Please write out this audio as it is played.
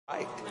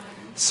Right.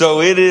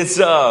 So it is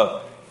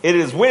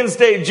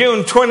Wednesday,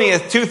 June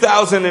 20th,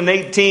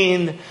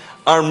 2018.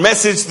 Our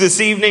message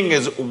this evening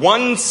is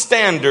One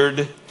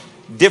Standard,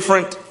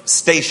 Different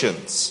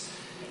Stations.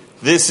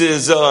 This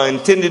is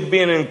intended to be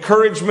an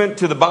encouragement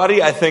to the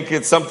body. I think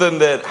it's something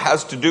that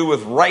has to do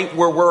with right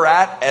where we're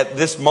at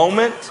this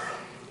moment.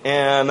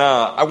 And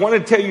I want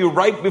to tell you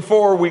right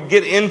before we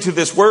get into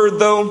this word,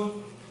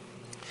 though,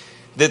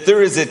 that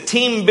there is a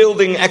team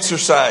building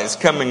exercise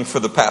coming for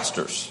the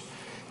pastors.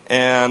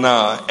 And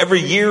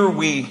every year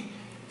we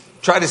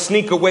try to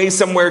sneak away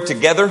somewhere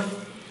together.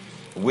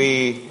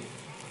 We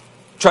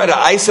try to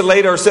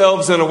isolate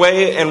ourselves in a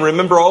way and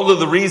remember all of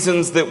the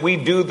reasons that we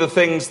do the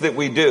things that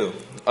we do.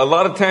 A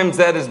lot of times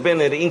that has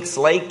been at Inks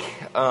Lake,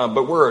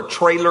 but we're a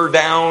trailer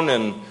down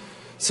and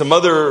some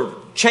other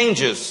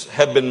changes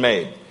have been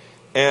made.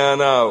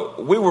 And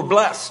we were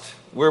blessed.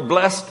 We're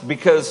blessed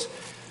because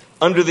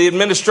under the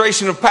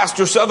administration of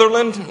Pastor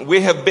Sutherland,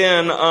 we have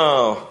been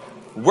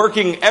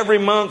working every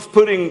month,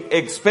 putting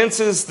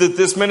expenses that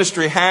this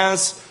ministry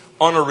has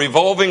on a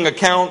revolving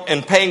account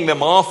and paying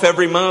them off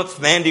every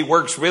month. Andy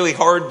works really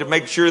hard to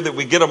make sure that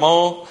we get them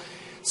all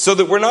so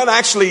that we're not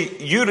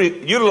actually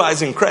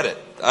utilizing credit.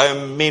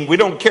 I mean, we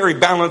don't carry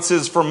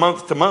balances from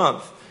month to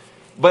month,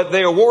 but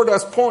they award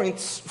us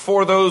points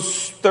for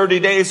those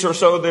 30 days or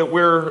so that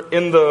we're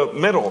in the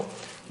middle.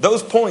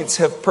 Those points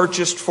have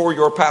purchased for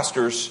your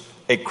pastors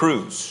a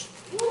cruise.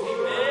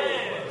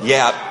 Amen.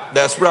 Yeah,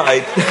 that's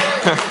right.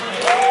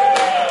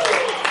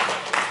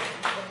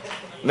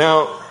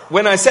 Now,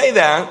 when I say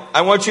that,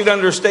 I want you to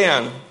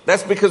understand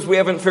that's because we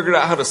haven't figured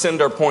out how to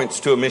send our points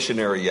to a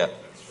missionary yet.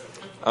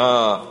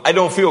 I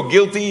don't feel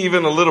guilty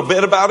even a little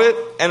bit about it.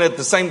 And at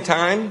the same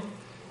time,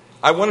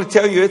 I want to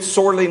tell you it's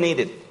sorely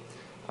needed.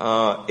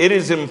 It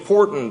is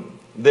important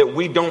that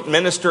we don't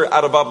minister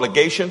out of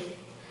obligation,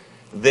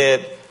 that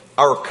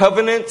our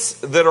covenants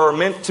that are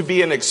meant to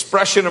be an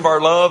expression of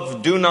our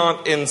love do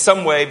not in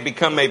some way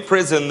become a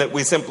prison that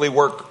we simply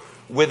work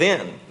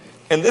within.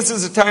 And this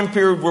is a time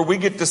period where we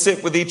get to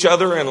sit with each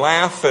other and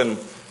laugh and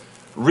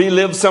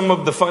relive some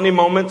of the funny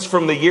moments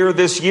from the year.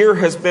 This year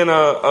has been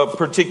a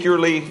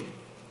particularly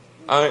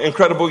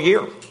incredible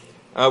year.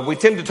 We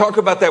tend to talk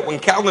about that when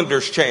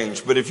calendars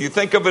change. But if you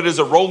think of it as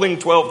a rolling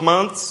 12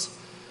 months,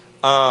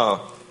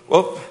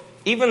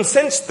 even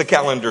since the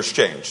calendars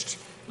changed,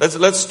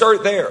 let's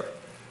start there.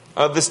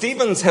 The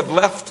Stevens have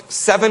left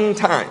 7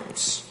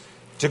 times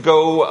to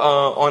go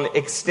on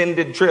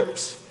extended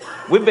trips.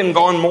 We've been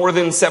gone more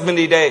than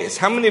 70 days.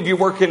 How many of you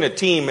work in a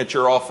team at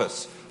your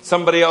office?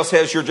 Somebody else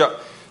has your job.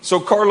 So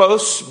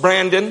Carlos,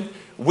 Brandon,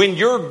 when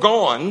you're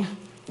gone,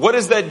 what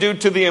does that do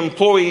to the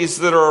employees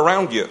that are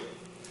around you?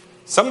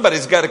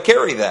 Somebody's got to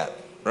carry that,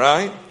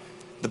 right?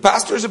 The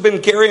pastors have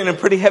been carrying a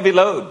pretty heavy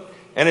load.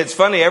 And it's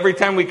funny, every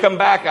time I come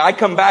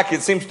back,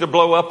 it seems to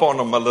blow up on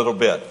them a little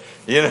bit,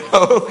 you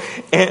know?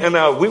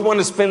 And we want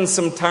to spend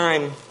some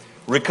time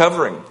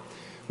recovering.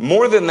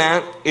 More than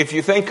that, if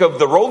you think of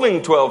the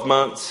rolling 12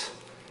 months,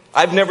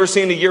 I've never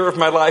seen a year of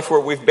my life where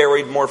we've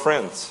buried more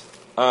friends.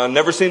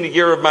 Never seen a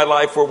year of my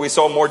life where we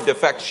saw more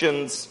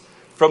defections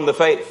from the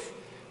faith.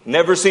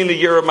 Never seen a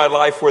year of my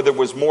life where there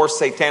was more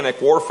satanic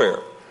warfare.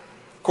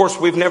 Of course,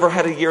 we've never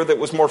had a year that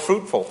was more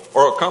fruitful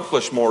or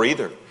accomplished more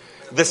either.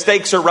 The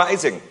stakes are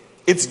rising.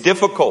 It's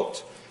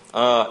difficult.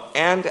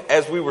 And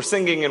as we were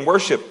singing in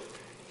worship,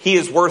 He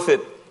is worth it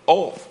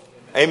all.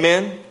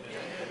 Amen?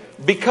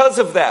 Because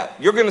of that,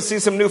 you're going to see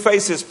some new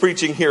faces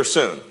preaching here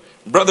soon.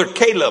 Brother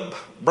Caleb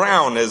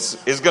Brown is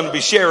going to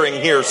be sharing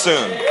here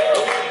soon.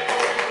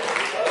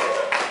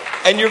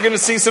 And you're going to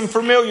see some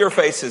familiar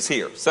faces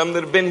here, some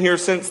that have been here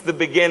since the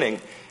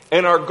beginning.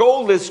 And our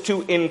goal is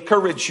to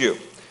encourage you.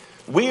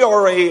 We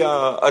are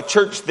a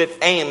church that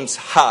aims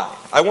high.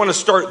 I want to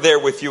start there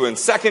with you in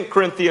 2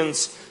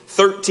 Corinthians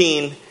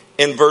 13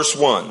 in verse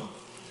 1.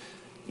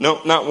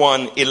 No, not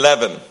 1,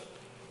 11.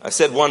 I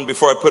said 1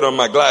 before I put on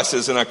my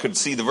glasses and I could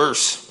see the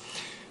verse.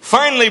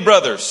 Finally,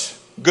 brothers,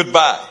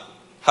 goodbye.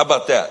 How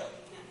about that?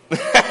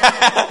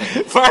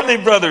 Finally,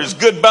 brothers,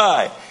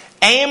 goodbye.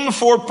 Aim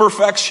for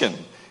perfection.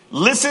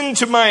 Listen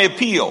to my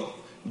appeal.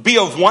 Be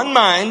of one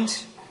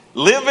mind.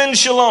 Live in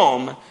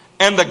shalom.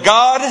 And the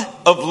God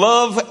of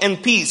love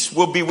and peace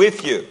will be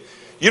with you.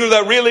 You know,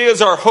 that really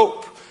is our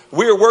hope.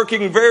 We are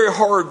working very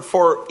hard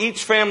for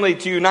each family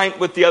to unite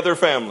with the other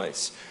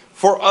families.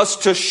 For us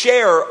to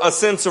share a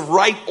sense of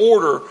right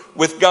order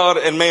with God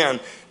and man.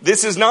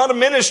 This is not a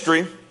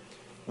ministry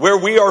where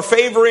we are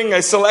favoring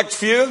a select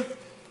few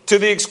to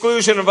the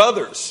exclusion of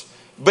others.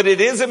 But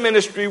it is a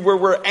ministry where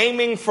we're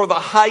aiming for the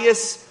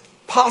highest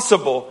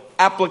possible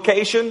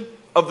application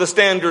of the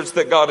standards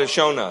that God has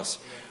shown us.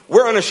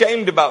 We're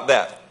unashamed about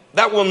that.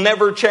 That will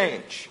never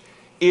change.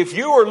 If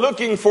you are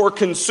looking for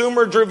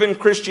consumer-driven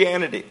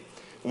Christianity,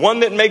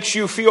 one that makes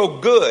you feel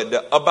good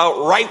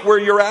about right where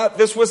you're at,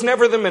 this was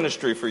never the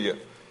ministry for you.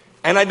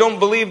 And I don't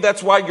believe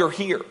that's why you're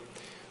here.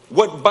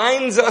 What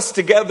binds us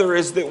together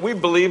is that we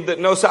believe that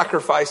no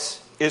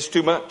sacrifice is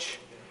too much.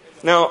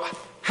 Now,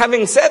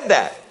 having said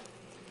that,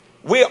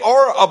 we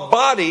are a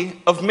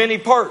body of many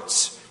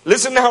parts.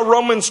 Listen to how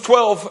Romans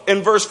 12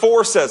 and verse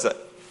 4 says it.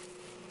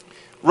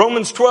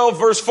 Romans 12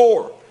 verse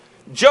 4.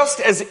 Just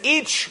as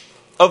each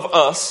of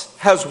us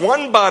has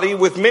one body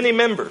with many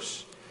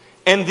members,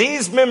 and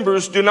these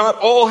members do not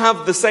all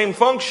have the same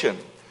function,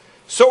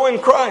 so in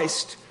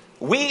Christ,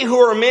 we who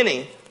are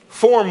many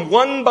form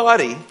one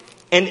body,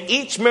 and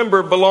each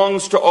member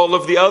belongs to all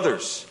of the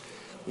others.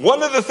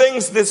 One of the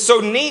things that's so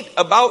neat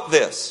about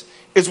this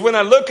is when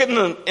I look in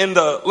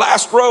the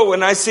last row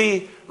and I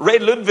see Ray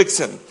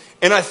Ludvigsen,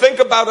 and I think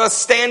about us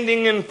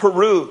standing in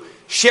Peru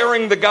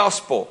sharing the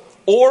gospel,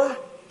 or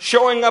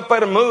showing up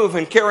at a move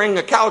and carrying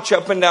a couch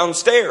up and down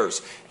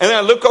stairs. And I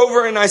look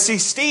over and I see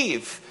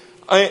Steve,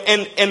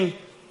 and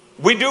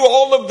we do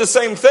all of the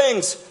same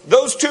things.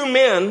 Those two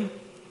men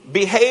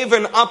behave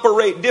and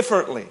operate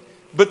differently,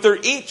 but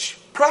they're each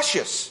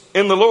precious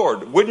in the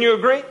Lord. Wouldn't you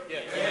agree?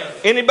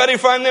 Yes. Anybody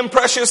find them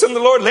precious in the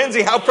Lord?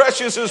 Lindsay, how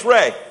precious is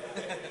Ray?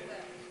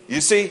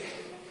 You see,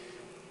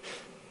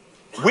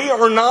 we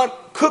are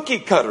not cookie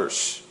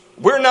cutters.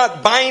 We're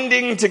not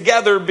binding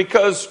together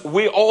because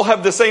we all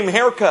have the same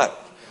haircut,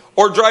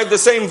 or drive the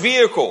same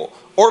vehicle,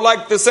 or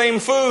like the same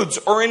foods,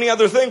 or any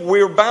other thing.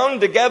 We're bound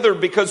together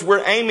because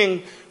we're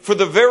aiming for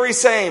the very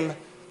same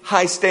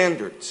high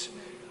standards.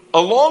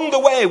 Along the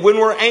way, when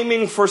we're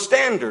aiming for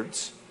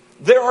standards,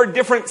 there are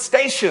different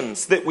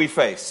stations that we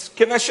face.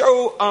 Can I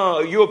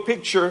show you a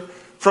picture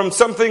from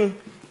something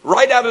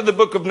right out of the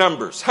book of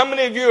Numbers? How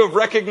many of you have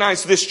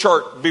recognized this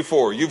chart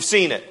before? You've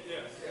seen it.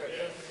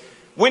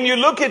 When you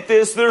look at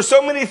this, there are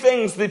so many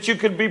things that you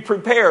could be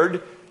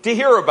prepared to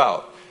hear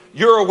about.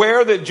 You're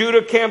aware that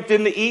Judah camped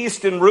in the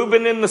east, and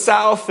Reuben in the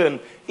south, and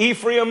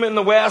Ephraim in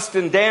the west,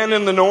 and Dan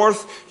in the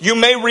north. You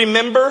may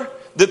remember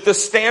that the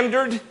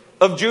standard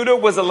of Judah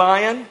was a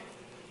lion.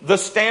 The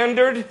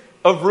standard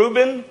of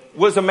Reuben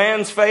was a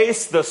man's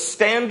face. The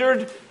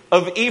standard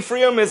of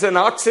Ephraim is an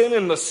oxen,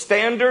 and the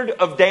standard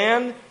of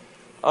Dan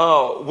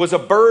was a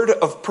bird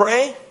of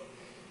prey.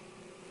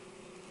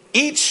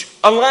 Each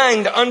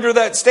aligned under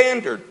that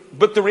standard.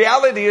 But the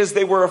reality is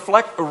they were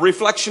a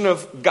reflection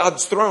of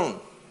God's throne.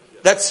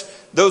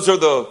 Those are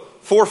the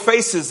four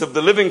faces of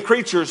the living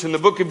creatures in the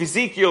book of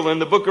Ezekiel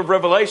and the book of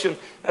Revelation.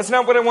 That's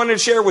not what I wanted to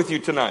share with you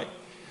tonight.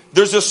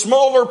 There's a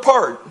smaller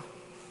part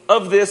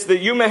of this that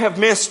you may have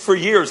missed for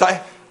years.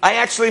 I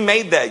actually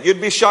made that.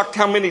 You'd be shocked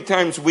how many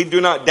times we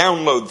do not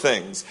download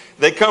things.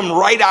 They come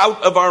right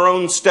out of our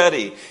own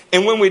study.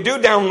 And when we do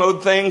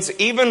download things,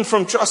 even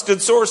from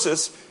trusted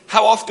sources,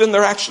 how often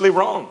they're actually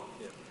wrong.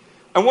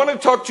 I want to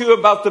talk to you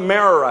about the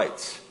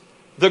Merarites,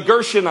 the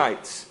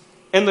Gershonites,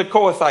 and the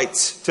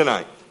Kohathites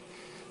tonight.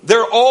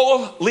 They're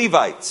all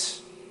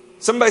Levites.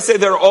 Somebody say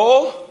they're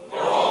all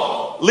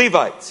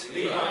Levites.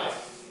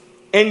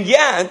 And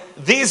yet,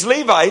 these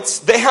Levites,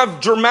 they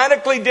have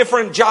dramatically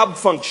different job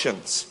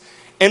functions.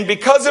 And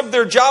because of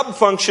their job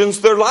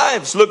functions, their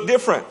lives look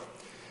different.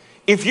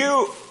 If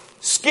you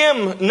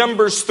skim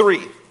Numbers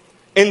 3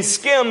 and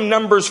skim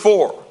Numbers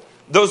 4,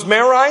 those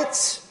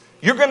Merarites,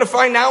 you're going to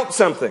find out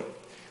something.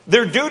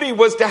 Their duty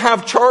was to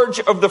have charge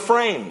of the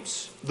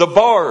frames, the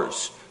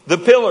bars, the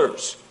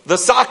pillars, the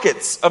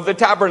sockets of the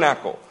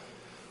tabernacle.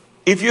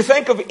 If you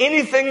think of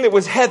anything that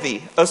was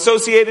heavy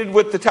associated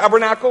with the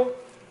tabernacle,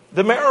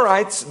 the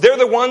Merarites, they're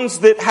the ones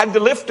that had to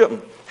lift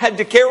them, had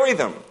to carry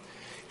them.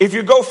 If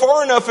you go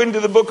far enough into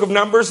the book of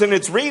Numbers and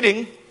it's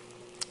reading,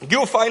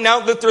 you'll find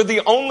out that they're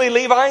the only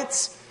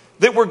Levites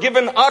that were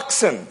given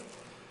oxen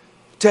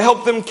to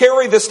help them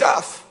carry the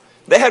stuff.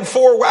 They had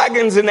 4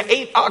 wagons and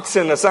 8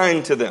 oxen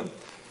assigned to them.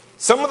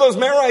 Some of those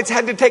Merarites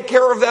had to take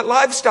care of that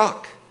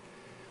livestock.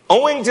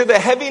 Owing to the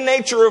heavy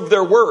nature of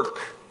their work,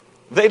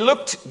 they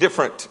looked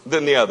different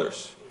than the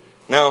others.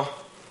 Now,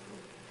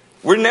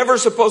 we're never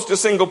supposed to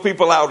single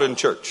people out in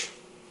church.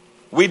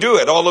 We do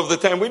it all of the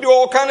time. We do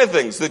all kinds of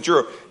things that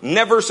you're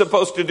never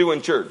supposed to do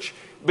in church.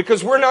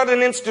 Because we're not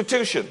an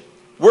institution.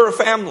 We're a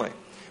family.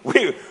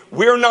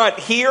 We're not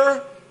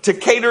here to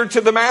cater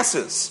to the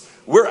masses.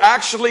 We're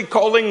actually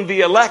calling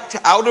the elect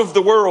out of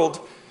the world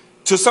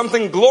to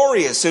something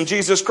glorious in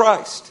Jesus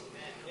Christ.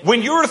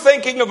 When you're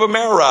thinking of a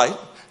Merarite,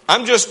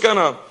 I'm just going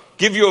to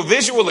give you a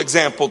visual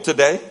example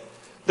today.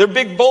 They're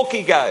big,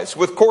 bulky guys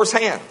with coarse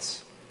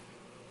hands.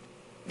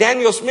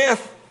 Daniel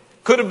Smith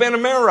could have been a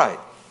Merarite.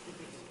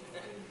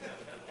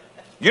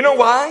 You know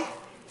why?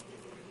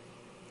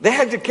 They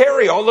had to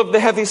carry all of the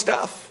heavy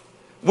stuff.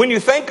 When you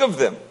think of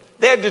them,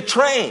 they had to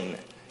train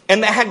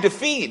and they had to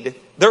feed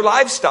their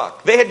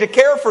livestock. They had to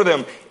care for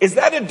them. Is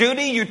that a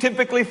duty you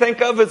typically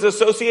think of as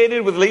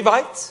associated with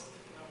Levites?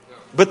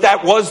 But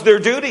that was their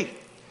duty.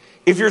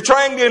 If you're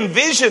trying to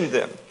envision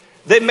them,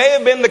 they may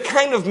have been the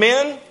kind of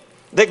men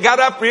that got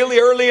up really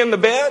early in the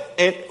bed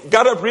and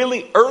got up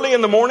really early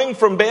in the morning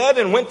from bed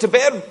and went to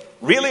bed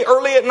really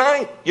early at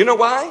night. You know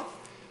why?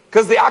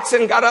 Because the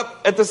oxen got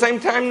up at the same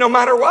time no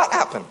matter what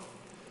happened.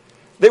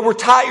 They were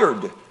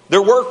tired.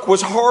 Their work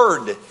was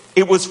hard.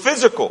 It was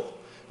physical.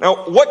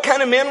 Now, what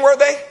kind of men were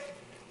they?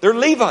 They're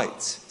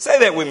Levites. Say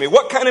that with me.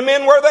 What kind of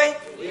men were they?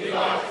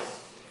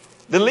 Levites.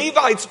 The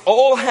Levites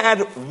all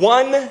had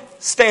one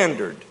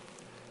standard,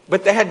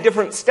 but they had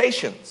different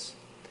stations.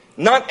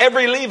 Not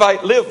every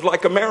Levite lived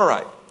like a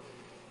Merarite.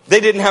 They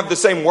didn't have the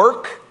same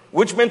work,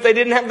 which meant they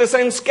didn't have the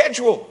same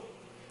schedule.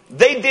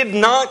 They did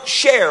not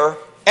share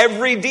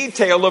every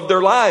detail of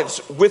their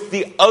lives with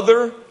the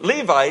other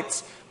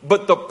Levites,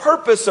 but the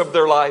purpose of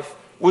their life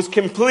was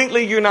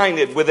completely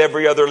united with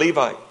every other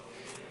Levite.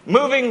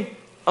 Moving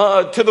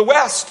to the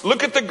west,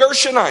 look at the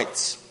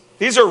Gershonites.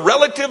 These are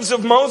relatives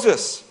of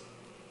Moses.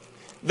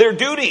 Their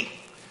duty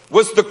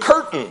was the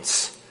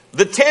curtains,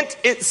 the tent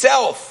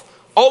itself,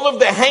 all of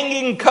the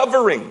hanging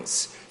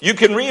coverings. You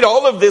can read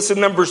all of this in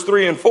Numbers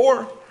 3 and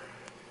 4.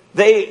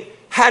 They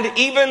had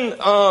even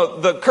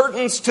the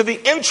curtains to the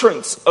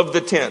entrance of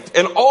the tent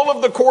and all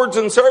of the cords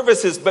and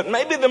services. But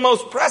maybe the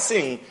most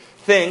pressing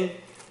thing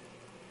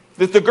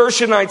that the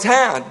Gershonites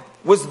had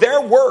was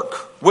their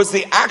work was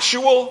the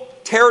actual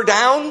tear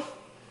down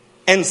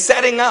and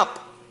setting up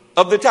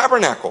of the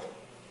tabernacle.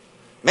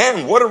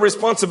 Man, what a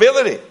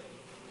responsibility.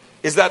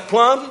 Is that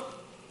plumb?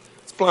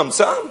 It's plumb,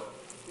 son.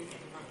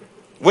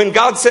 When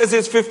God says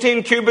it's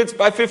 15 cubits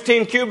by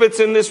 15 cubits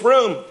in this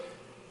room,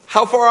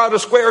 how far out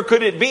of square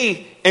could it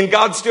be and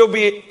God still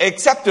be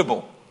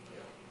acceptable?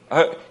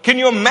 Can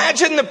you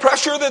imagine the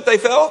pressure that they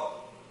felt?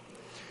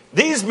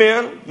 These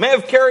men may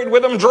have carried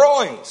with them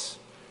drawings.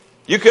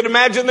 You could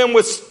imagine them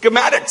with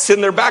schematics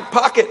in their back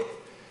pocket.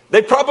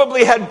 They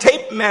probably had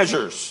tape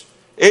measures.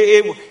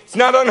 It's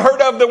not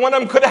unheard of that one of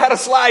them could have had a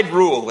slide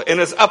rule in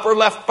his upper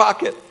left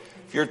pocket.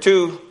 If you're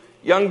too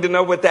young to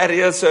know what that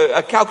is,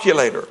 a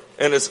calculator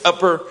in his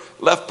upper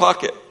left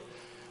pocket.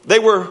 They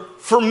were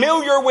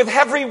familiar with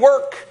heavy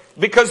work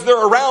because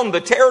they're around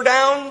the tear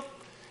down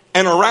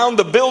and around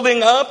the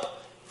building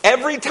up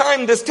every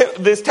time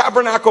this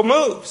tabernacle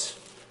moves.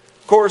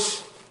 Of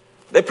course,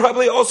 they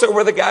probably also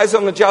were the guys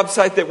on the job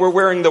site that were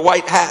wearing the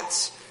white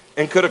hats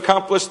and could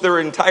accomplish their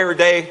entire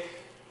day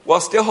while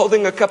still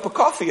holding a cup of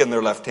coffee in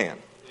their left hand.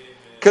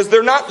 Because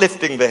they're not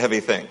lifting the heavy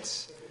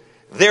things.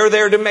 They're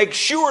there to make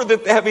sure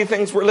that the heavy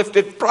things were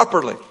lifted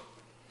properly.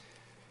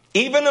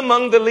 Even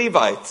among the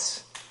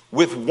Levites,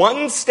 with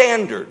one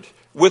standard,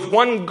 with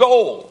one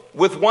goal,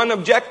 with one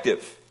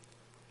objective,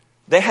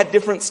 they had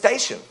different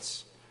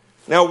stations.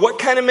 Now, what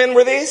kind of men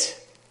were these?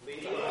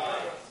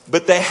 Levites.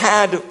 But they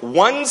had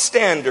one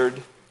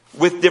standard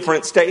with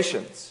different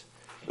stations.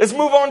 Let's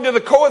move on to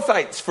the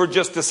Kohathites for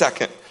just a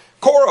second.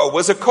 Korah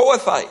was a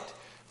Kohathite.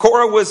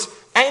 Korah was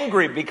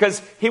angry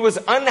because he was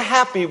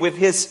unhappy with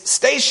his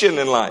station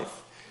in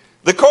life.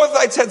 The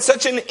Kohathites had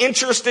such an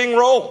interesting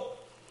role.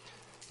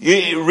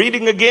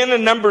 Reading again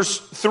in Numbers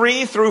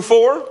 3 through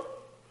 4,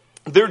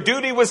 their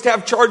duty was to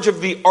have charge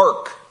of the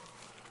ark,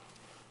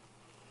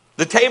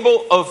 the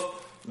table of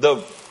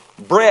the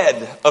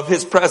bread of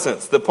his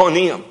presence, the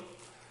ponium,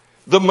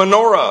 the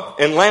menorah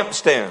and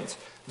lampstands,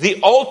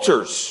 the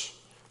altars,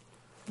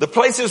 the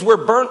places where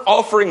burnt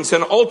offerings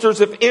and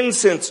altars of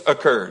incense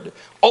occurred,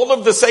 all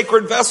of the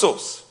sacred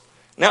vessels.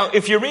 Now,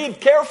 if you read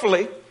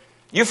carefully,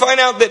 you find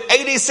out that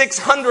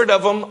 8,600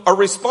 of them are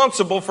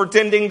responsible for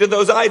tending to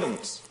those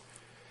items.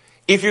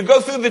 If you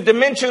go through the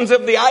dimensions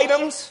of the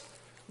items,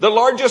 the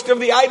largest of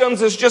the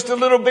items is just a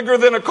little bigger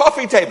than a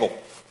coffee table.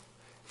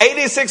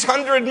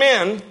 8,600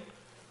 men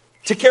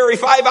to carry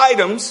 5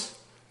 items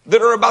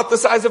that are about the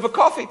size of a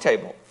coffee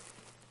table.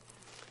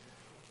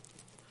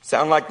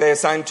 Sound like they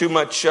assigned too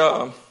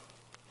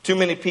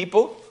many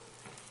people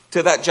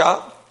to that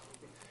job?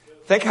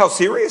 Think how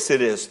serious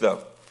it is,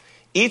 though.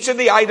 Each of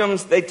the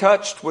items they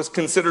touched was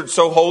considered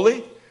so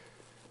holy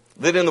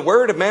that in the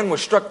word, a man was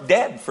struck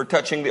dead for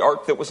touching the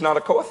ark that was not a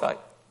Kohathite.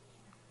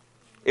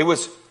 It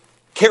was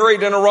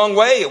carried in a wrong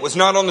way. It was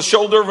not on the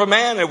shoulder of a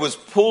man. It was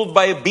pulled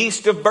by a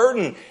beast of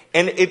burden.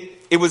 And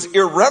it was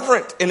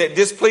irreverent and it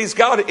displeased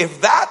God.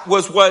 If that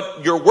was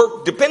what your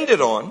work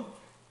depended on,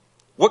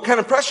 what kind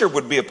of pressure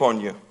would be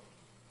upon you? It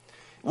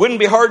wouldn't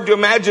be hard to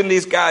imagine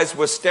these guys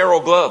with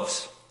sterile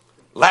gloves,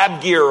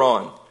 lab gear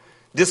on,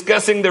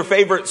 discussing their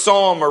favorite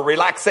psalm or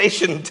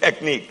relaxation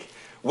technique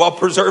while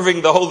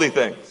preserving the holy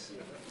things.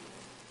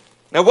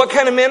 Now, what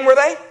kind of men were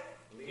they?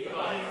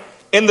 Levites.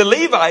 And the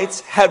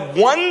Levites had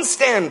one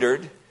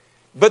standard,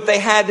 but they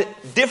had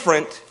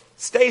different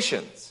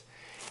stations.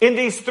 In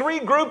these 3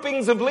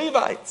 groupings of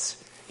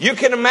Levites, you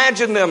can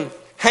imagine them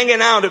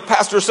hanging out at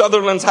Pastor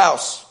Sutherland's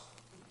house.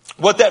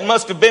 What that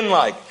must have been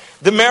like.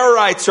 The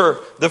Merarites are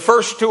the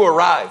first to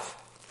arrive.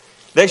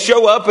 They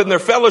show up and they're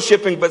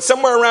fellowshipping, but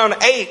somewhere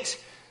around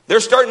 8, they're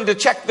starting to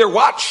check their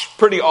watch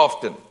pretty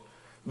often.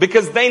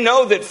 Because they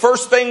know that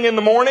first thing in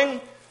the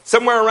morning,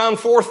 somewhere around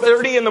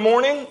 4:30 in the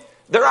morning,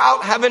 they're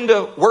out having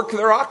to work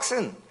their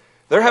oxen.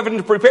 They're having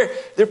to prepare.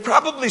 They're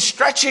probably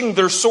stretching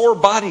their sore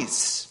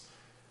bodies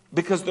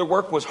because their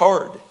work was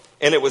hard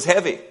and it was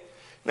heavy.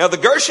 Now the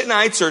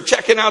Gershonites are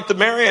checking out the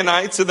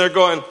Maronites and they're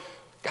going,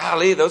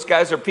 golly, those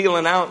guys are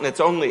peeling out and it's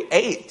only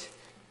 8.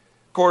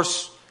 Of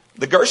course,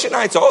 the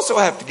Gershonites also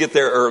have to get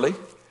there early.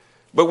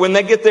 But when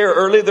they get there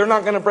early, they're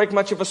not going to break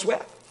much of a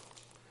sweat.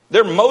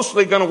 They're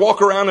mostly going to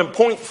walk around and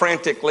point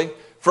frantically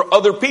for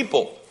other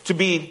people to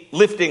be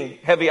lifting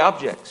heavy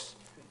objects.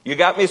 You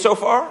got me so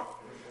far?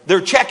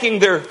 They're checking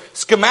their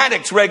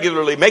schematics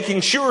regularly,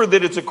 making sure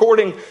that it's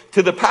according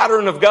to the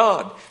pattern of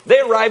God. They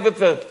arrive at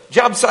the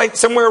job site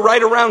somewhere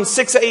right around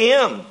 6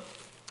 a.m.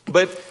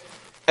 But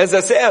as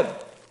I said,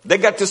 they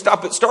got to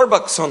stop at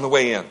Starbucks on the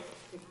way in.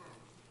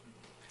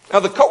 Now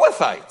the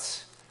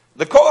Kohathites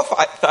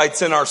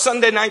in our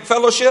Sunday night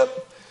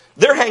fellowship,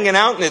 they're hanging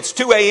out and it's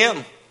 2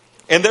 a.m.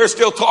 and they're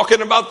still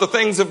talking about the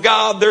things of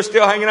God. They're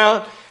still hanging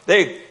out.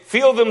 They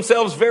feel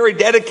themselves very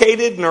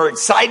dedicated and are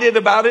excited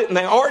about it, and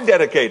they are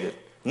dedicated.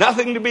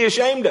 Nothing to be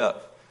ashamed of.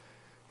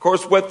 Of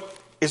course, what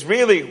is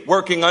really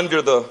working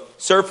under the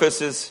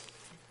surface is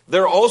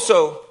they're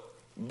also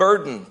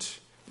burdened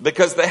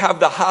because they have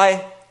the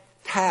high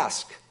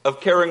task of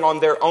carrying on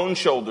their own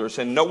shoulders,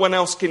 and no one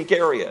else can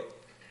carry it.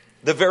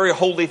 The very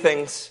holy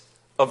things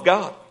of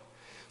God.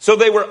 So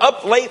they were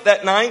up late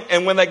that night,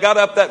 and when they got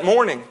up that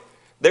morning,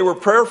 they were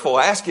prayerful,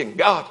 asking,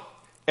 God,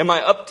 am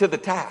I up to the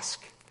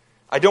task?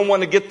 I don't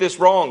want to get this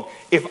wrong.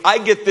 If I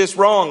get this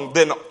wrong,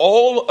 then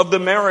all of the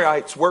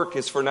Merarites' work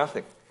is for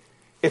nothing.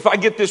 If I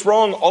get this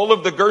wrong, all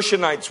of the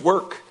Gershonites'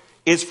 work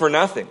is for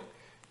nothing.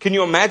 Can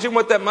you imagine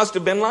what that must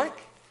have been like?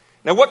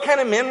 Now, what kind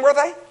of men were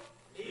they?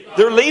 Levites.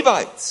 They're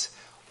Levites.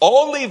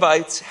 All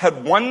Levites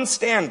had one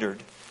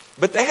standard,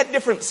 but they had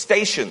different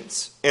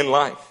stations in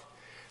life.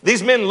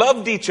 These men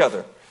loved each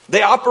other.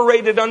 They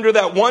operated under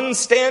that one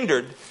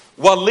standard.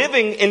 While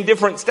living in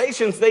different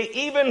stations, they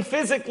even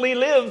physically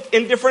lived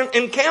in different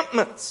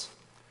encampments.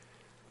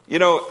 You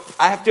know,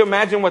 I have to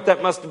imagine what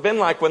that must have been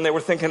like when they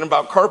were thinking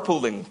about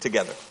carpooling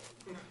together.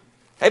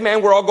 Hey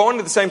man, we're all going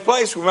to the same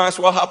place. We might as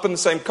well hop in the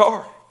same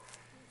car.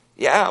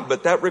 Yeah,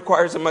 but that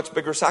requires a much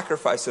bigger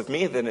sacrifice of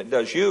me than it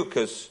does you,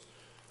 because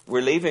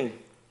we're leaving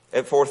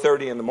at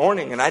 4:30 in the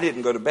morning and I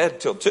didn't go to bed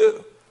till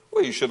 2.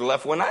 Well, you should have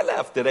left when I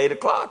left at 8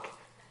 o'clock.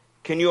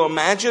 Can you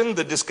imagine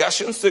the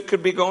discussions that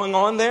could be going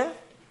on there?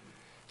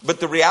 But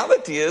the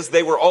reality is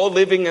they were all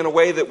living in a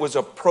way that was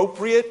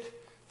appropriate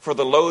for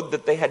the load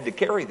that they had to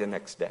carry the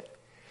next day.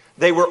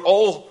 They were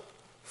all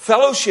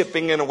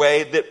fellowshipping in a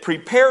way that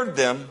prepared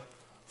them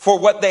for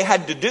what they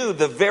had to do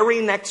the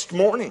very next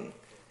morning.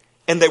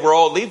 And they were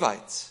all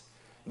Levites.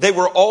 They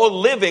were all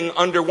living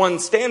under one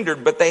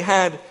standard, but they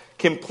had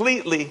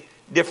completely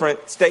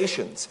different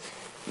stations.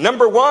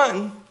 Number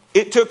one,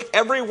 it took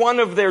every one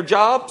of their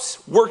jobs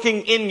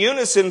working in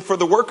unison for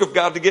the work of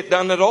God to get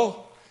done at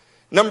all.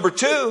 Number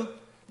two,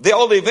 they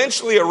all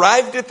eventually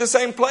arrived at the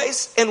same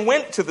place and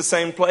went to the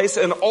same place,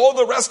 and all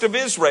the rest of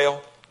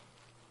Israel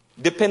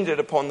depended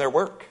upon their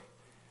work.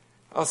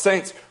 Oh,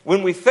 saints,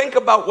 when we think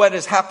about what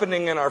is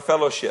happening in our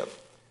fellowship,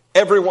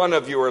 every one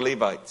of you are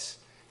Levites.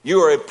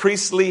 You are a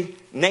priestly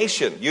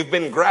nation. You've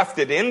been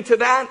grafted into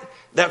that.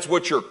 That's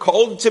what you're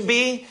called to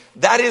be.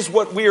 That is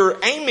what we are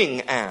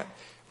aiming at.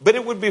 But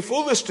it would be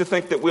foolish to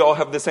think that we all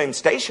have the same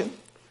station.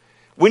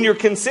 When you're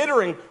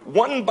considering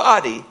one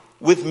body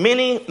with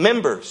many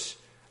members,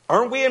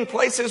 aren't we in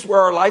places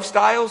where our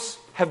lifestyles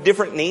have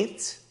different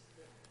needs?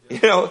 You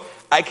know,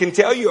 I can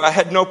tell you I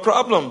had no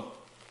problem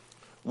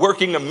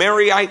working a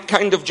Merarite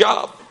kind of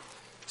job,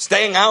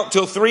 staying out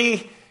till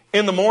 3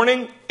 in the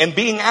morning and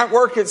being at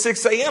work at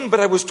 6 a.m., but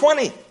I was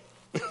 20.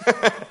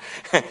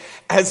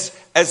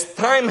 As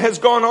time has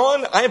gone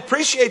on, I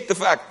appreciate the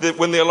fact that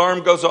when the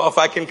alarm goes off,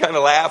 I can kind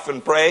of laugh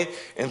and pray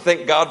and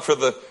thank God for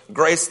the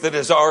grace that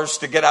is ours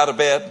to get out of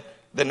bed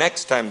the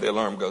next time the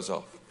alarm goes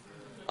off.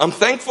 I'm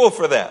thankful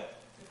for that.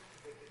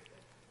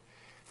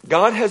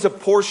 God has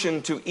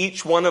apportioned to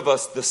each one of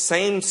us the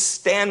same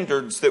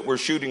standards that we're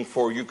shooting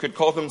for. You could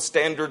call them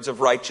standards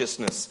of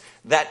righteousness.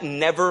 That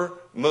never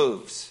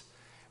moves.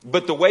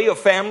 But the way a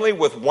family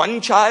with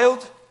one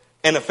child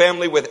and a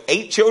family with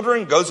 8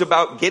 children goes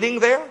about getting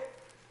there,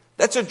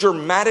 that's a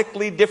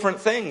dramatically different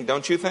thing,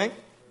 don't you think?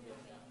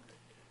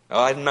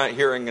 Oh, I'm not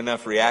hearing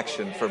enough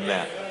reaction from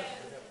that.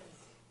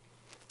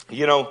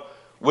 You know,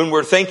 when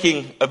we're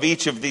thinking of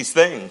each of these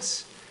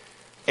things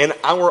in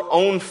our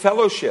own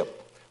fellowship,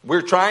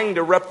 we're trying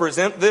to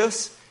represent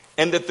this,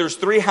 and that there's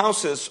 3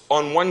 houses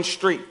on one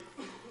street.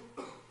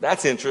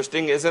 That's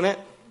interesting, isn't it?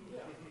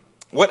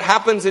 What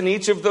happens in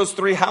each of those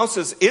 3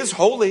 houses is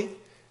holy,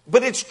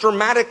 but it's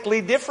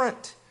dramatically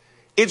different.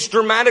 It's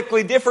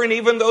dramatically different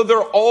even though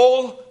they're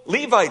all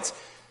Levites.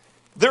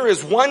 There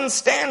is one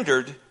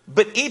standard,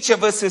 but each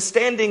of us is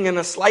standing in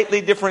a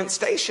slightly different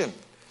station.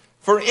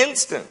 For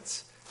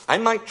instance, I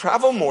might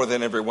travel more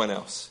than everyone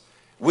else,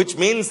 which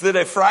means that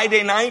a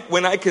Friday night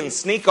when I can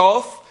sneak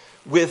off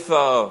with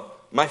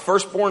my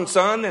firstborn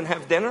son and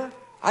have dinner,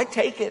 I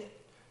take it.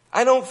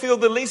 I don't feel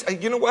the least.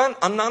 You know what?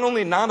 I'm not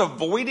only not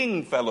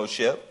avoiding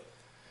fellowship,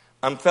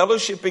 I'm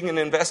fellowshipping and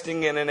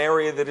investing in an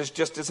area that is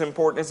just as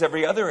important as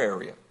every other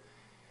area.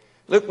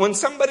 Look, when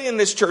somebody in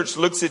this church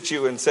looks at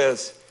you and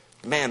says,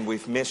 man,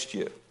 we've missed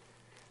you,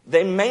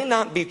 they may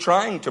not be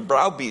trying to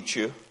browbeat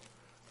you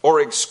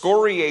or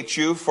excoriate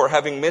you for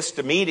having missed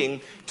a meeting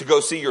to go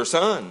see your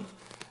son.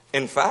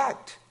 In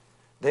fact,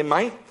 they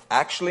might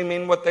actually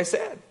mean what they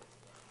said.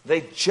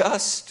 They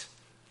just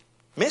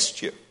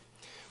missed you.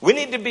 We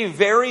need to be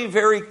very,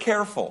 very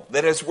careful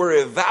that as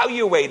we're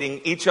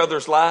evaluating each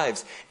other's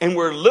lives and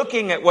we're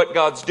looking at what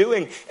God's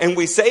doing and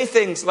we say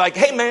things like,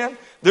 hey man,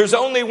 there's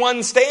only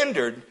one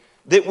standard,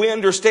 that we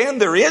understand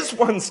there is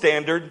one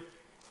standard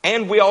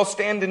and we all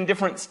stand in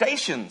different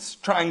stations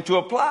trying to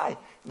apply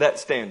that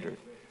standard.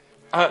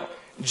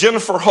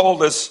 Jennifer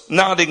Hall is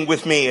nodding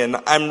with me, and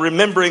I'm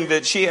remembering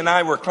that she and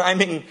I were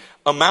climbing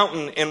a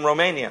mountain in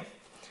Romania.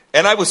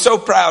 And I was so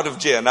proud of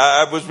Jen.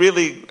 I was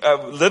really a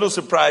little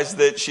surprised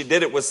that she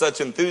did it with such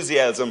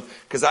enthusiasm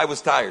because I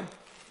was tired.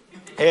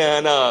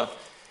 And,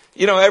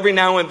 every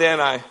now and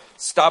then I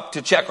stopped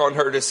to check on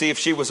her to see if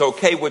she was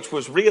okay, which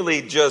was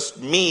really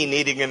just me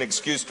needing an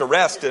excuse to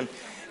rest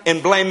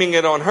and blaming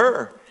it on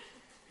her.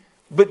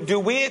 But do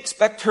we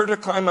expect her to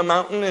climb a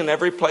mountain in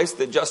every place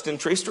that Justin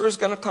Treaster is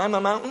going to climb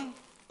a mountain?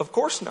 Of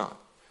course not.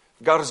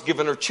 God has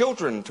given her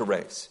children to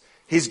raise.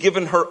 He's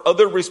given her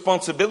other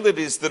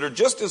responsibilities that are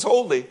just as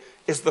holy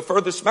as the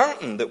furthest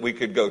mountain that we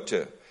could go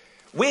to.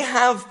 We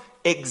have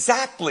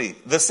exactly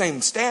the same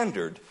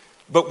standard,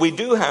 but we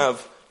do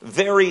have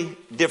very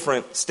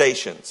different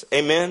stations.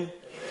 Amen? Amen.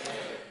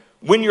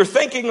 When you're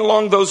thinking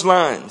along those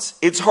lines,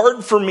 it's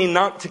hard for me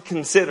not to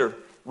consider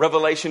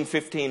Revelation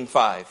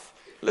 15:5.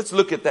 Let's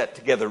look at that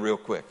together real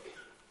quick.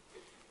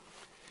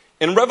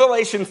 In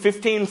Revelation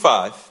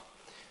 15:5,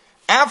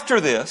 after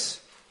this,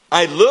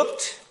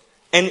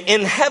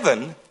 in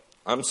heaven,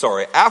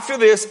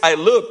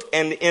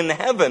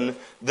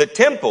 the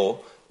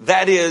temple,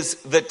 that is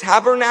the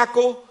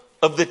tabernacle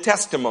of the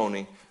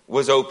testimony,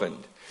 was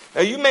opened.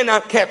 Now you may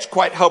not catch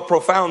quite how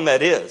profound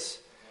that is,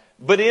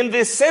 but in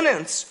this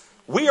sentence,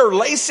 we are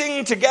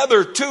lacing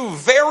together two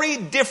very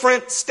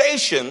different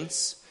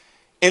stations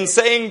in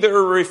saying they're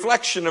a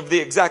reflection of the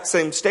exact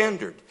same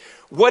standard.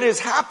 What is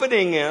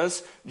happening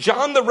is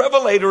John the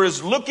Revelator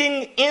is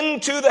looking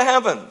into the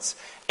heavens,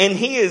 and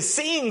he is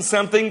seeing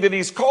something that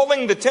he's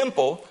calling the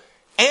temple,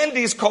 and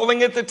he's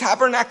calling it the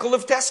tabernacle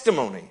of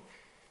testimony.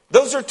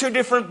 Those are two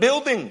different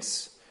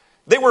buildings.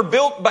 They were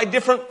built by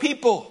different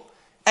people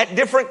at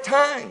different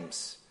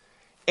times,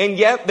 and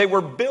yet they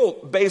were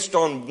built based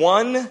on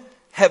one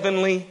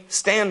heavenly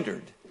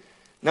standard.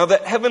 Now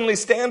that heavenly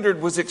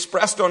standard was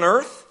expressed on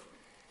earth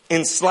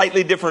in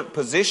slightly different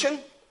position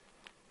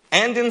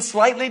and in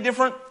slightly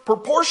different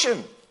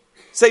proportion.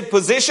 Say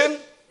position,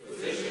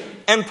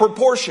 and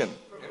proportion.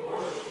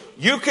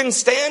 You can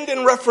stand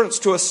in reference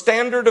to a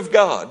standard of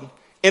God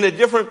in a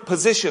different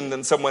position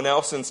than someone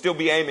else and still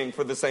be aiming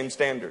for the same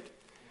standard.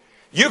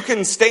 You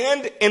can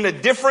stand in a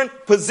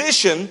different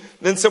position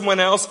than someone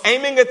else,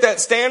 aiming at that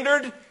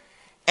standard,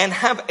 and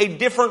have a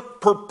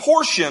different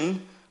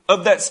proportion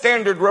of that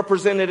standard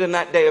represented in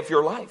that day of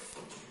your life.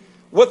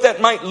 What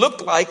that might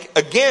look like,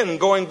 again,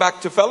 going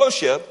back to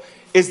fellowship,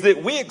 is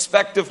that we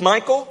expect of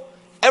Michael,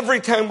 every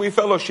time we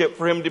fellowship,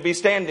 for him to be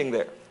standing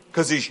there.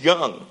 Because he's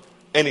young,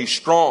 and he's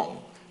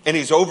strong, and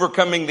he's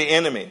overcoming the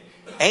enemy.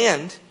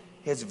 And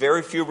he has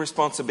very few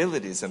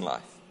responsibilities in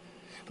life.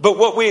 But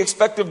what we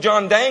expect of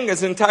John Dang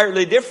is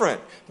entirely different,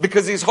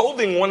 because he's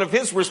holding one of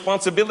his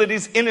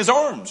responsibilities in his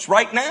arms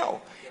right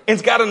now. And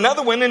he's got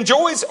another one in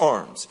Joy's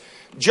arms.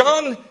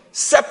 John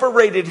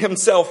separated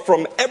himself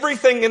from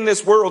everything in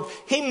this world.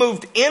 He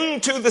moved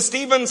into the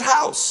Stevens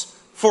house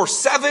for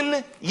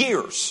 7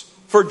 years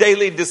for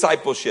daily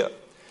discipleship.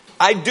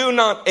 I do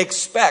not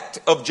expect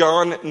of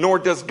John, nor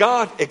does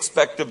God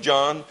expect of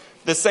John,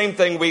 the same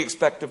thing we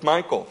expect of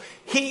Michael.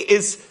 He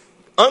is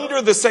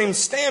under the same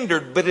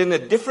standard, but in a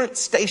different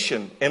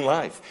station in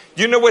life.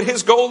 Do you know what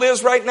his goal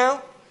is right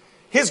now?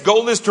 His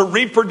goal is to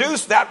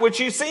reproduce that which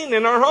he's seen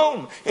in our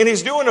home. And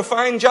he's doing a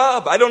fine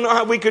job. I don't know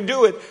how we could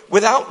do it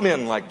without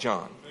men like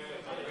John.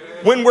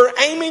 When we're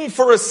aiming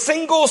for a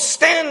single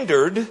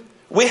standard,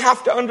 we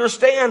have to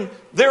understand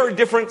there are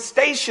different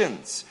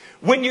stations.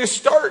 When you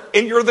start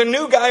and you're the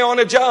new guy on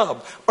a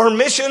job, our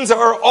missions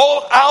are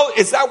all out.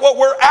 Is that what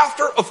we're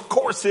after? Of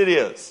course it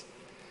is.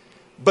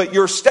 But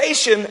your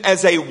station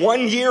as a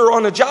 1 year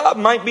on a job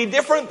might be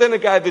different than a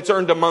guy that's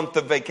earned a month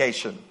of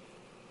vacation.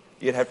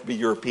 You'd have to be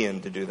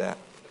European to do that.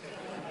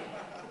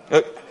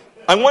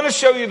 I want to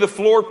show you the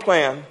floor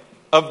plan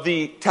of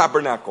the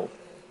tabernacle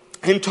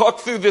and talk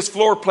through this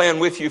floor plan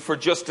with you for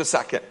just a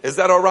second. Is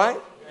that all right?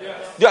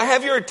 Yes. Do I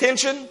have your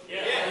attention?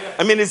 Yes.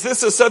 I mean, is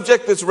this a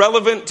subject that's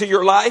relevant to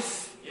your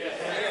life?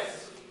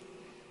 Yes.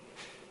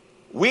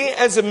 We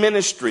as a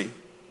ministry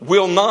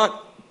will not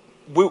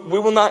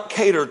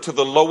cater to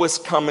the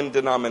lowest common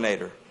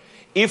denominator.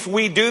 If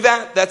we do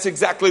that, that's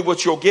exactly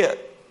what you'll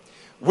get.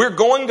 We're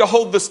going to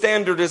hold the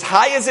standard as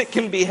high as it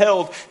can be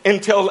held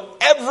until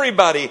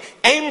everybody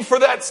aim for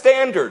that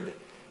standard.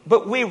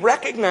 But we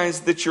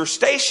recognize that your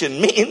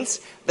station means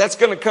that's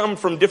going to come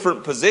from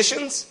different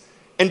positions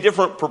and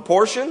different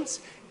proportions.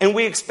 And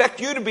we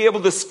expect you to be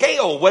able to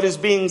scale what is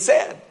being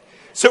said.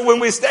 So when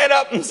we stand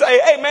up and say,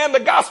 hey man, the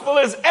gospel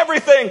is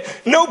everything.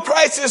 No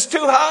price is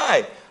too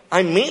high.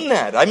 I mean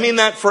that. I mean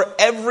that for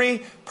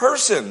every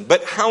person.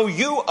 But how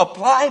you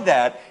apply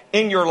that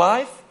in your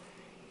life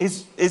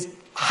is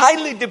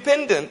highly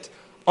dependent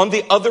on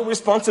the other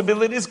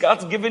responsibilities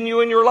God's given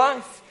you in your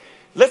life.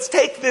 Let's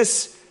take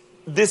this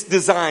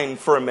design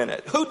for a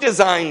minute. Who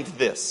designed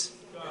this?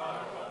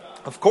 God.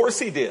 Of course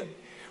he did.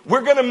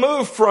 We're going to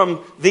move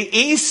from the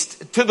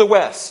east to the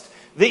west.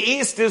 The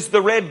east is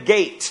the red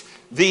gate.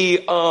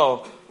 The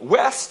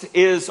west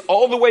is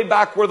all the way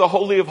back where the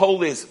Holy of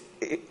Holies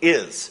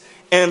is.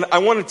 And I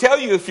want to tell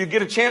you, if you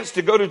get a chance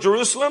to go to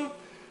Jerusalem,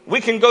 we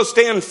can go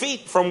stand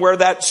feet from where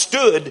that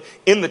stood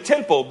in the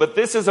temple. But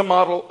this is a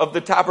model of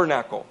the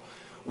tabernacle.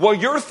 While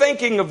you're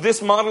thinking of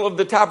this model of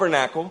the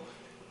tabernacle,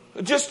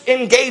 just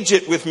engage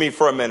it with me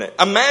for a minute.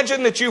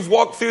 Imagine that you've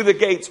walked through the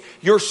gates.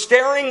 You're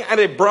staring at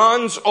a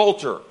bronze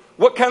altar.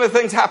 What kind of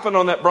things happen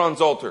on that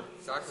bronze altar?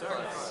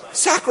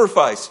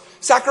 Sacrifice.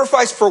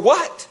 Sacrifice for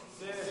what?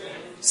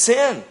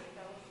 Sin.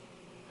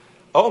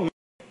 Oh, man.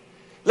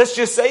 Let's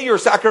just say you're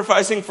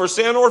sacrificing for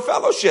sin or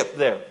fellowship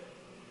there.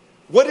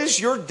 What is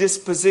your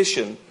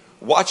disposition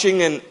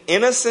watching an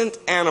innocent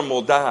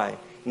animal die,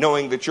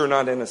 knowing that you're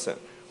not innocent?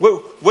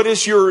 What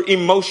is your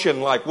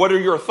emotion like? What are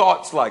your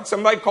thoughts like?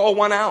 Somebody call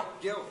one out.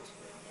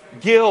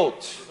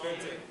 Guilt.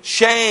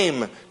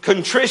 Shame.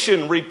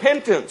 Contrition.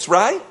 Repentance,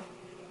 right?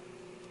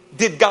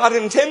 Did God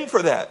intend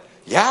for that?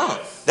 Yeah.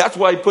 That's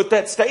why he put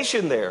that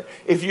station there.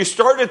 If you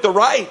start at the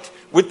right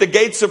with the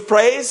gates of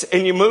praise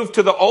and you move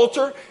to the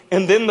altar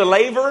and then the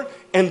laver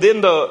and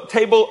then the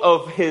table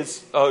of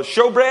his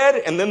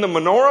showbread and then the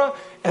menorah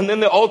and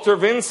then the altar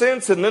of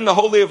incense and then the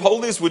Holy of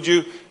Holies, would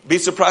you be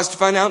surprised to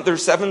find out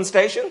there's 7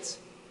 stations?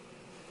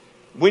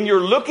 When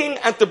you're looking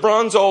at the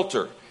bronze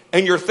altar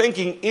and you're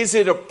thinking, is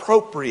it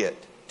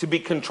appropriate to be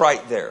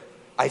contrite there?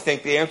 I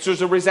think the answer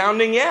is a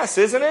resounding yes,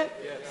 isn't it?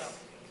 Yes.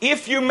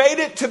 If you made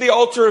it to the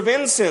altar of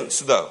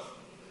incense, though,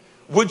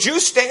 would you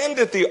stand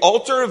at the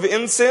altar of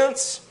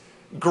incense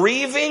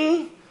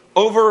grieving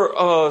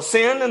over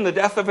sin and the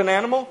death of an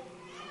animal?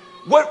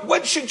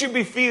 What should you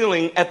be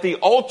feeling at the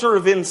altar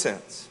of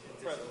incense?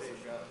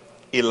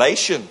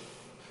 Elation,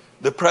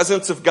 the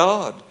presence of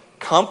God,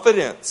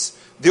 confidence,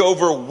 the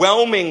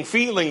overwhelming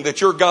feeling that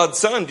you're God's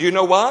son. Do you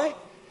know why?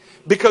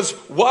 Because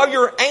while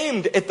you're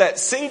aimed at that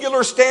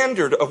singular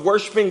standard of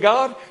worshiping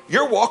God,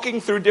 you're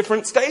walking through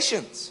different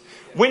stations.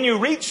 When you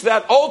reach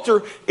that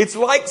altar, it's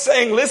like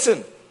saying,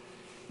 listen,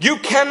 you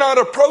cannot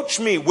approach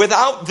me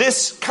without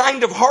this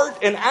kind of heart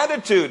and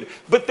attitude.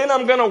 But then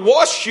I'm going to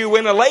wash you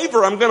in a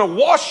laver. I'm going to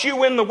wash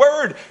you in the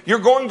Word. You're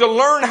going to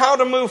learn how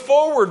to move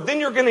forward.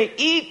 Then you're going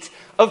to eat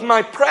of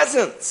my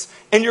presence.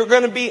 And you're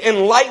going to be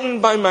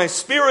enlightened by my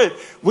Spirit.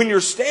 When you're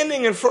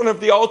standing in front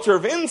of the altar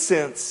of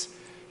incense,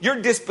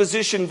 your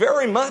disposition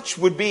very much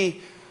would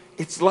be,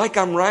 it's like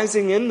I'm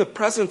rising in the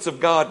presence of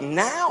God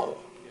now.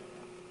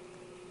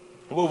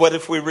 Well, what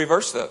if we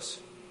reverse those?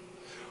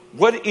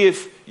 What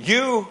if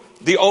you,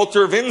 the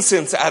altar of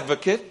incense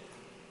advocate,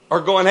 are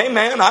going, hey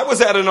man, I was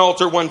at an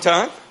altar one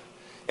time,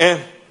 and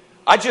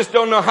I just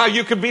don't know how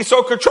you could be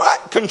so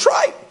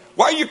contrite.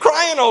 Why are you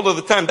crying all of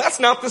the time? That's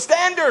not the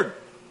standard.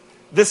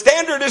 The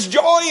standard is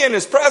joy in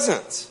His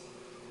presence.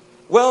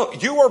 Well,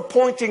 you are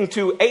pointing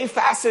to a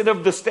facet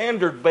of the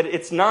standard, but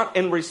it's not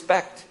in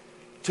respect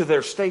to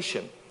their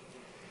station.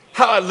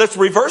 Let's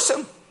reverse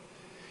them.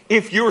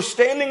 If you're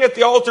standing at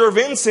the altar of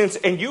incense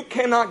and you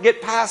cannot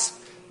get past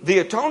the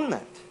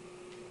atonement,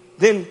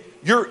 then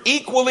you're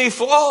equally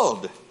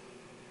flawed.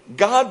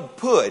 God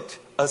put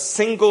a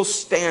single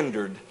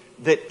standard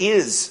that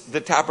is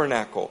the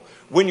tabernacle.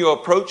 When you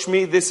approach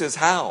me, this is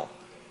how.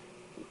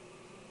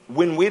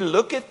 When we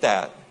look at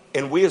that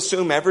and we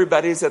assume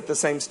everybody's at the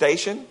same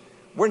station,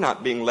 we're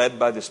not being led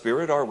by the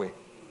Spirit, are we?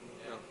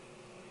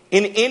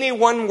 In any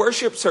one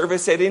worship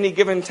service at any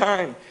given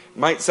time,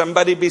 might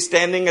somebody be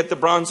standing at the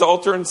bronze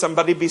altar and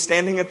somebody be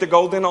standing at the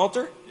golden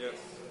altar? Yes.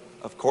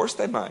 Of course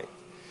they might.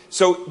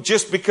 So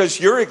just because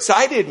you're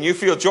excited and you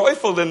feel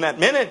joyful in that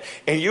minute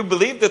and you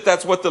believe that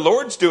that's what the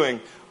Lord's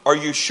doing, are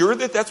you sure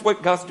that that's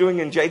what God's doing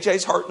in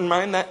JJ's heart and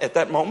mind at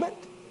that moment?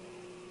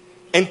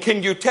 And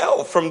can you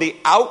tell from the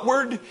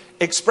outward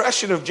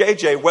expression of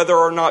JJ whether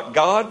or not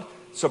God's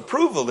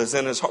approval is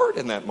in his heart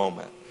in that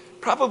moment?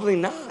 Probably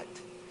not.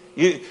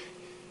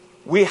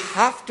 We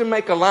have to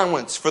make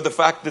allowance for the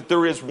fact that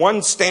there is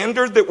one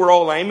standard that we're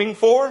all aiming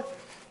for,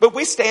 but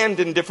we stand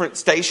in different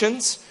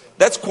stations.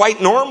 That's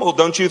quite normal,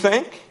 don't you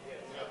think?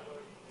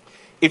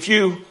 If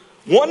you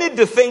wanted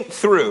to think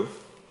through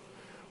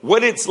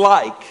what it's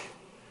like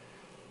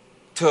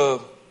to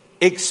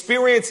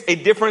experience a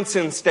difference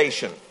in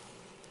station,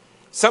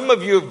 some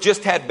of you have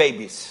just had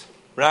babies,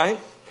 right?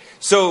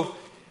 So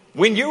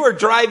when you are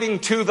driving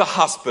to the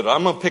hospital,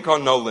 I'm going to pick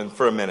on Nolan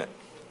for a minute.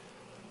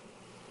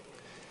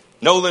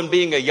 Nolan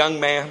being a young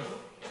man,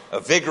 a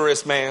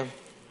vigorous man,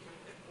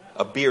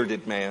 a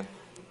bearded man.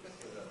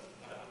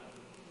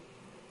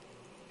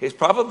 He's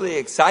probably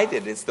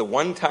excited. It's the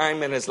one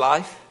time in his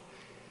life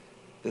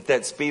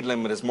that speed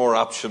limit is more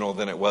optional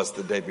than it was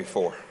the day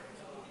before.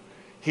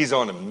 He's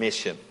on a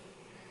mission.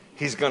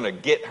 He's going to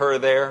get her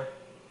there.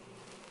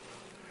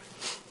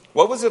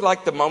 What was it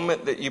like the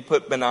moment that you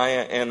put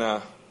Benaiah in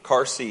a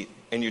car seat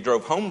and you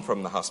drove home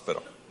from the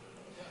hospital?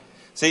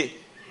 See,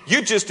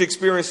 you just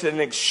experienced an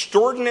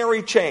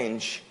extraordinary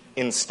change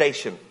in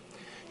station.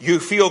 you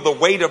feel the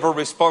weight of a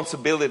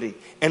responsibility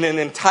in an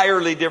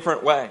entirely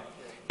different way.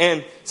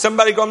 And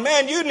somebody going,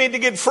 man, you need to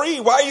get free.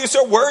 Why are you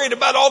so worried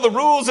about all the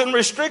rules and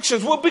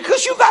restrictions? Well,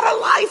 because you got a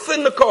life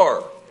in the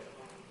car.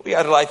 We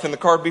had a life in the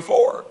car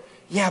before.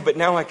 Yeah, but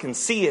now I can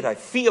see it. I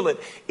feel it.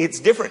 It's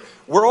different.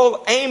 We're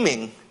all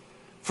aiming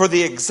for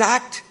the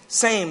exact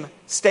same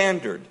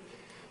standard.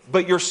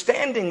 But you're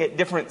standing at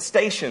different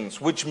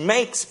stations, which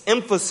makes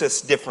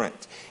emphasis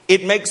different.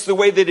 It makes the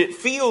way that it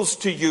feels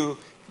to you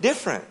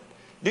different.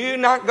 Do you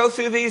not go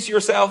through these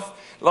yourself?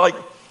 Like,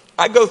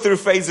 I go through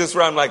phases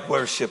where I'm like,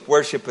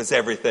 worship is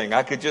everything.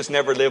 I could just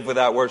never live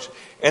without worship.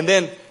 And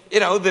then,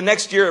 the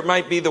next year it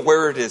might be the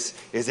word is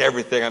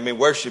everything. I mean,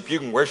 worship, you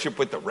can worship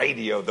with the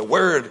radio. The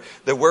word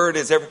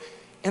is everything.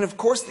 And of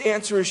course the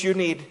answer is you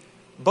need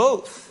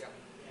both.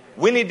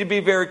 We need to be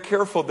very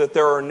careful that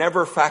there are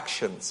never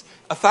factions.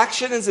 A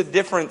faction is a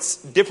different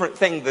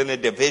thing than a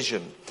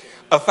division.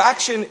 A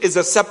faction is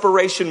a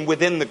separation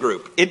within the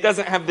group. It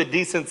doesn't have the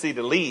decency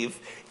to leave.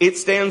 It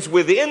stands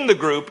within the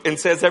group and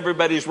says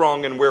everybody's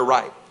wrong and we're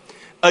right.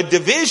 A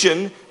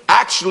division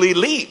actually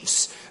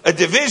leaves. A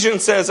division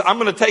says, I'm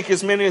going to take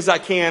as many as I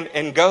can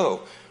and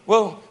go.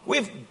 Well,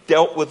 we've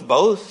dealt with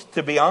both,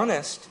 to be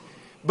honest.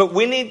 But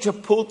we need to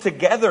pull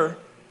together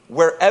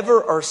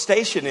wherever our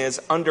station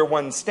is under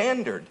one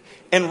standard.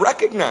 And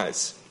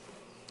recognize,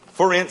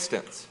 for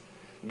instance,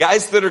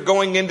 guys that are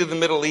going into the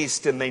Middle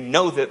East and they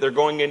know that they're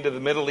going into the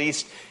Middle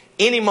East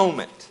any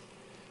moment,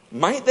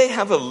 might they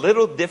have a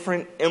little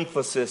different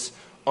emphasis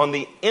on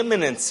the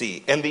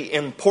imminency and the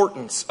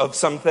importance of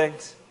some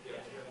things?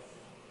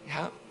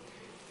 Yeah.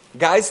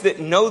 Guys that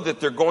know that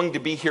they're going to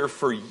be here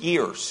for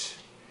years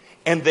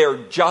and their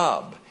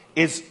job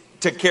is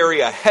to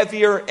carry a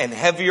heavier and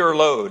heavier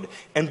load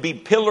and be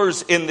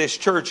pillars in this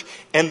church,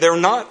 and they're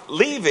not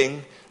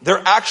leaving,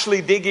 they're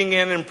actually digging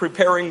in and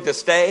preparing to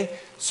stay.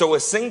 So a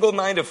single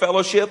night of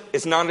fellowship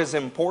is not as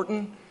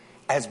important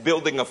as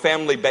building a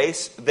family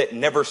base that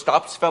never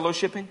stops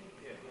fellowshipping.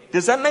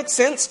 Does that make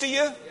sense to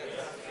you?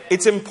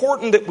 It's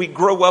important that we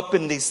grow up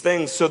in these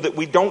things so that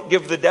we don't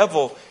give the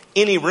devil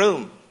any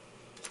room.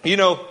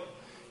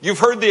 You've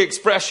heard the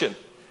expression,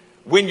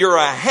 when you're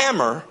a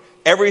hammer,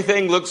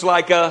 everything looks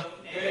like a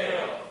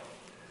nail.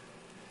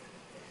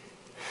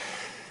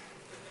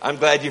 I'm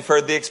glad you've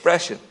heard the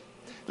expression.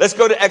 Let's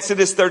go to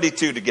Exodus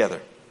 32 together.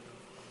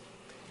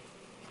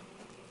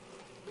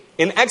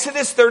 In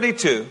Exodus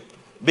 32,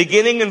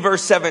 beginning in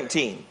verse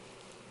 17.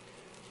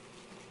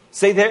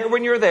 Say there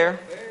when you're there.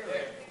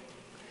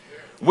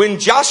 When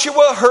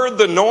Joshua heard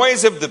the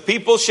noise of the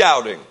people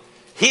shouting,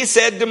 he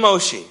said to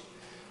Moshe,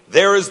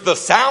 there is the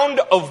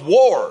sound of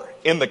war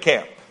in the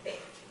camp.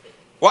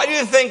 Why do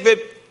you think that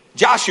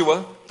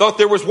Joshua thought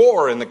there was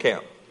war in the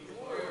camp?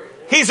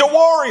 He's a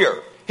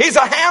warrior. He's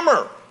a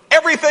hammer.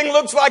 Everything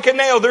looks like a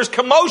nail. There's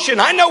commotion.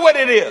 I know what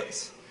it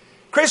is.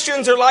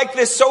 Christians are like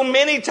this so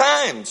many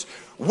times.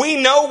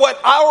 We know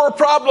what our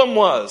problem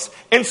was.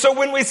 And so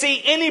when we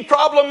see any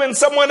problem in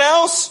someone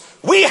else,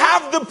 we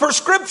have the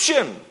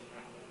prescription.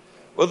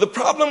 Well, the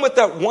problem with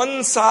that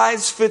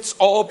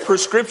one-size-fits-all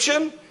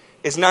prescription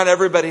is not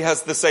everybody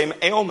has the same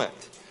ailment.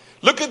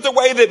 Look at the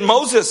way that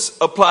Moses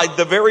applied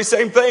the very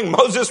same thing.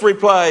 Moses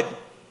replied,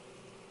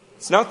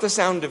 it's not the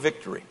sound of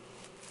victory.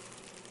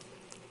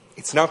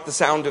 It's not the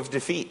sound of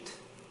defeat.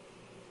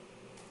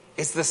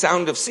 It's the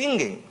sound of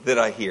singing that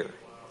I hear.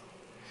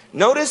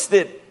 Notice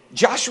that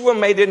Joshua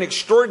made an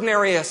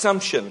extraordinary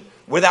assumption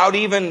without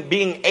even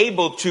being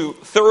able to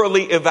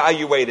thoroughly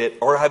evaluate it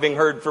or having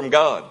heard from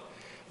God.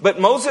 But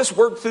Moses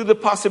worked through the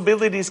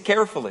possibilities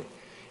carefully.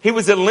 He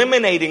was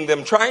eliminating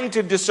them, trying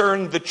to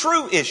discern the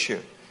true issue.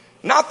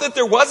 Not that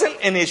there wasn't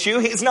an issue.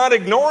 He's not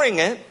ignoring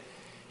it.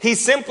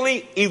 He's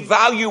simply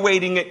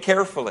evaluating it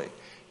carefully.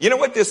 You know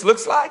what this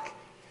looks like?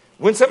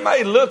 When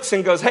somebody looks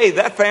and goes, hey,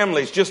 that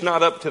family's just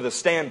not up to the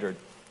standard.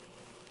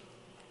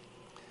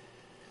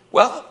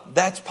 Well,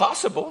 that's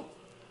possible.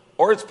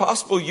 Or it's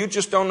possible you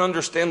just don't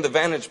understand the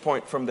vantage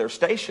point from their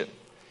station.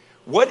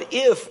 What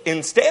if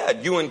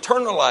instead you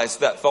internalized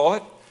that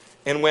thought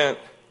and went,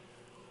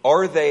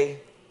 are they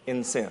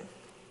in sin?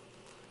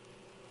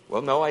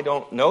 Well, no, I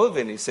don't know of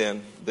any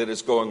sin that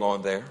is going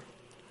on there.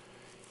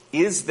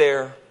 Is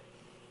there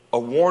a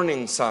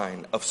warning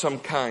sign of some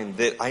kind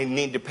that I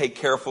need to pay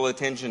careful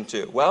attention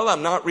to? Well,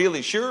 I'm not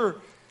really sure.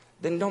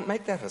 Then don't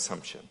make that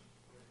assumption.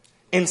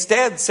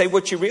 Instead, say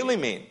what you really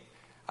mean.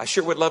 I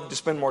sure would love to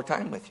spend more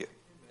time with you.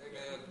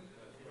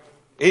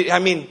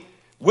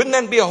 Wouldn't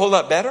that be a whole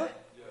lot better?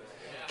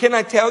 Can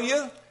I tell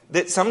you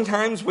that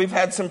sometimes we've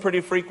had some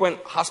pretty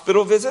frequent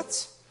hospital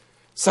visits?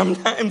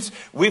 Sometimes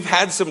we've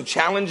had some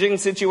challenging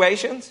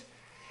situations.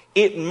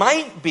 It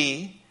might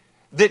be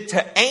that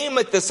to aim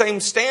at the same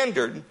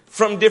standard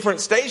from different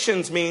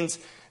stations means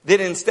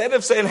that instead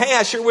of saying, hey,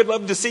 I sure would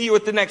love to see you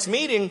at the next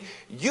meeting,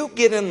 you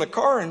get in the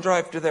car and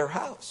drive to their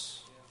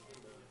house.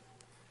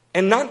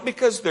 And not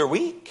because they're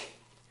weak,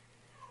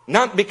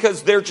 not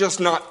because they're just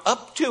not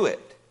up to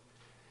it,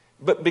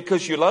 but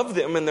because you love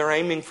them and they're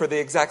aiming for the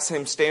exact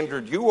same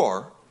standard you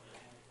are,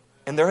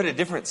 and they're at a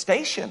different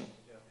station.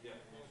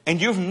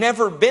 And you've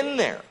never been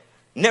there,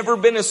 never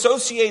been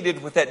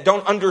associated with that,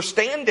 don't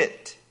understand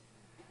it.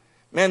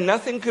 Man,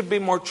 nothing could be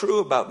more true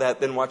about that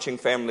than watching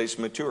families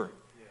mature.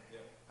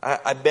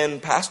 I've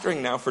been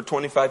pastoring now for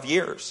 25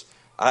 years.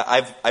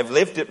 I've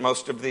lived at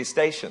most of these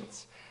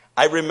stations.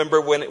 I remember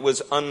when it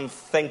was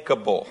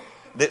unthinkable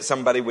that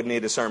somebody would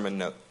need a sermon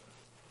note.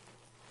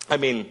 I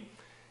mean,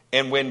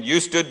 and when you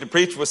stood to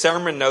preach with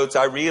sermon notes,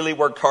 I really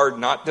worked hard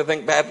not to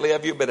think badly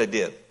of you, but I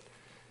did.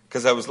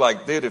 Because I was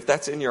like, dude, if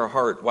that's in your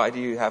heart, why do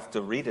you have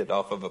to read it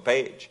off of a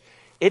page?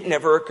 It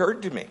never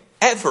occurred to me,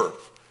 ever,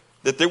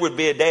 that there would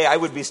be a day I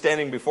would be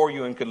standing before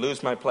you and could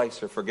lose my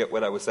place or forget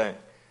what I was saying.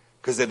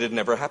 Because it had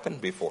never happened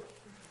before.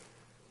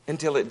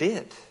 Until it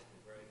did.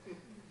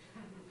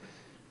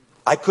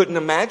 I couldn't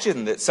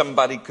imagine that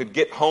somebody could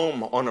get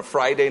home on a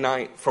Friday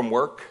night from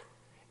work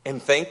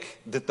and think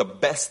that the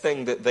best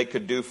thing that they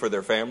could do for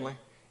their family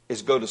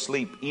is go to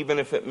sleep, even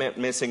if it meant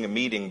missing a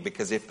meeting,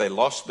 because if they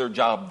lost their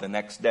job the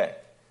next day,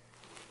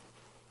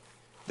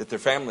 that their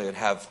family would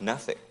have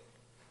nothing.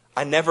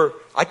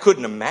 I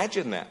couldn't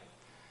imagine that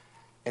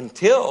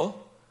until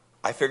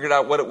I figured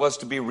out what it was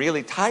to be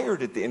really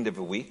tired at the end of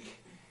a week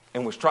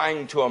and was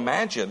trying to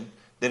imagine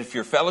that if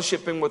you're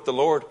fellowshipping with the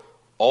Lord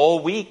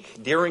all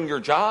week during your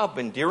job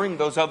and during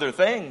those other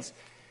things,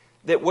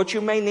 that what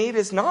you may need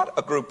is not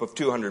a group of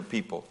 200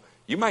 people.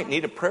 You might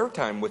need a prayer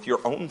time with your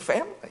own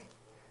family.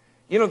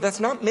 You know, that's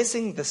not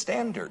missing the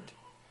standard.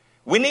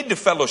 We need to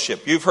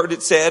fellowship. You've heard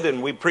it said,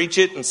 and we preach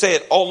it and say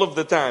it all of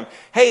the time.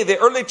 Hey, the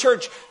early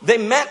church, they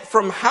met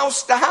from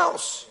house to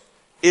house.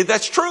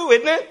 That's true,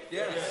 isn't it?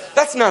 Yes.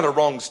 That's not a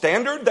wrong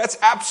standard. That's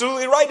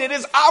absolutely right. It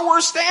is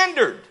our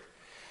standard.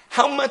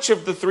 How much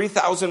of the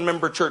 3,000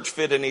 member church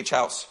fit in each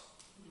house?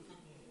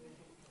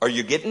 Are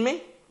you getting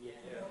me? Yeah.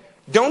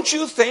 Don't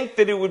you think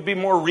that it would be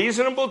more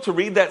reasonable to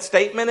read that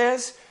statement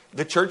as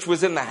the church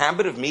was in the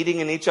habit of meeting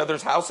in each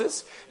other's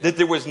houses? That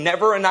there was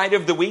never a night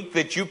of the week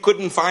that you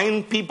couldn't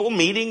find people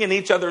meeting in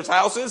each other's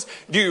houses?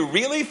 Do you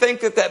really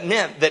think that that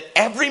meant that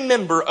every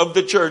member of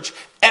the church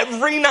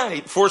every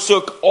night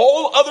forsook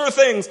all other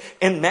things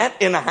and met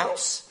in a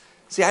house?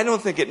 See, I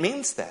don't think it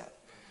means that.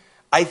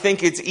 I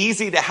think it's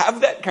easy to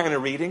have that kind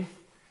of reading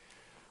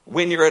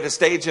when you're at a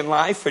stage in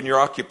life and your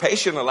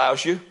occupation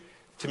allows you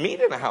to meet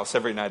in a house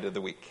every night of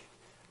the week.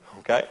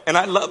 Okay? And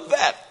I love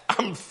that.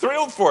 I'm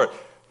thrilled for it.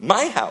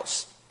 My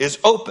house is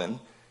open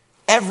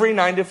every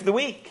night of the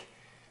week.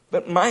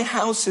 But my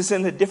house is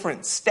in a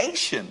different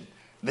station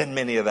than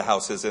many of the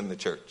houses in the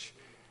church.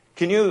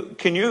 Can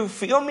you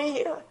feel me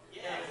here?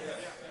 Yes.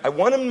 I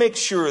want to make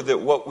sure that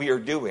what we are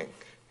doing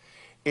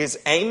is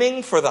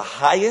aiming for the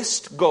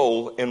highest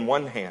goal in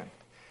one hand.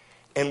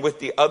 And with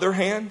the other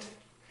hand,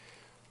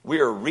 we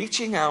are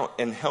reaching out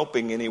and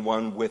helping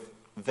anyone with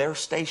their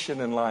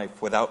station in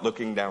life without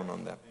looking down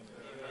on them.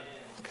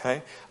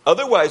 Okay?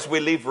 Otherwise,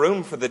 we leave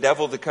room for the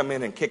devil to come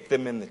in and kick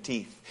them in the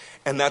teeth.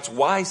 And that's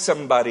why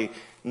somebody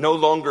no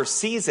longer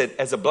sees it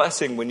as a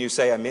blessing when you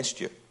say, I missed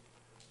you.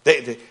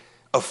 The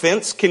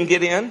offense can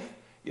get in.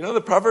 You know, the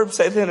Proverbs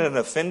say that an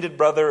offended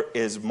brother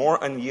is more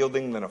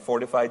unyielding than a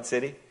fortified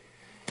city.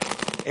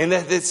 And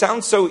it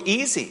sounds so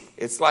easy.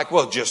 It's like,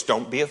 well, just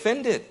don't be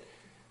offended.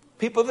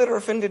 People that are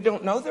offended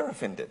don't know they're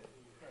offended.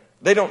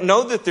 They don't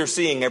know that they're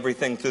seeing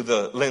everything through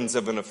the lens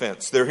of an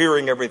offense. They're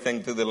hearing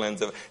everything through the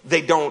lens of...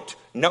 They don't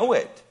know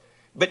it.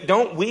 But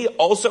don't we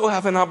also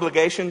have an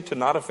obligation to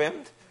not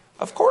offend?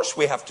 Of course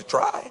we have to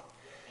try.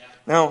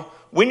 Now,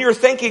 when you're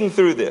thinking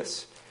through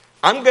this,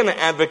 I'm going to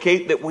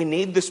advocate that we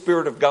need the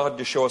Spirit of God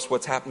to show us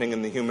what's happening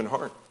in the human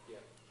heart.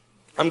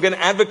 I'm going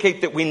to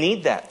advocate that we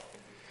need that.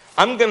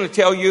 I'm going to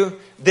tell you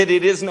that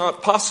it is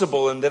not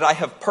possible and that I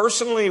have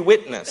personally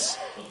witnessed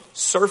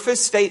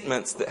surface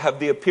statements that have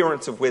the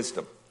appearance of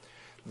wisdom.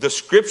 The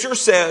scripture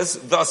says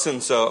thus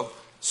and so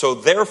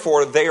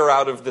therefore they are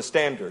out of the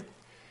standard.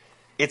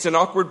 It's an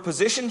awkward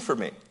position for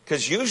me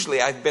because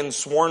usually I've been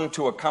sworn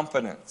to a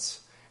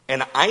confidence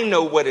and I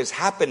know what is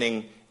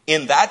happening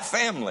in that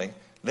family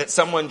that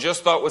someone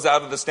just thought was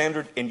out of the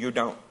standard and you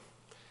don't.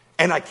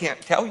 And I can't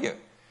tell you.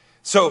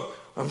 So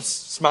I'm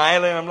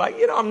smiling. I'm like,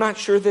 I'm not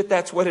sure that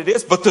that's what it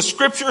is. But the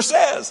scripture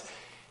says,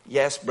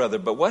 yes, brother,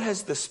 but what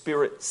has the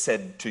Spirit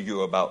said to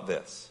you about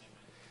this?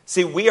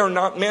 See, we are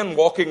not men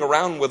walking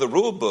around with a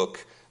rule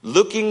book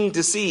looking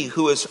to see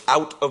who is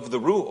out of the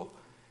rule.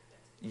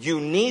 You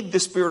need the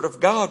Spirit of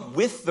God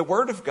with the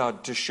Word of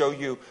God to show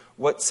you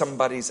what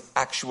somebody's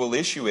actual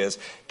issue is.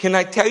 Can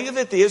I tell you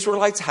that the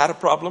Israelites had a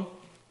problem?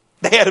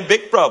 They had a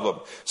big problem.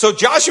 So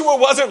Joshua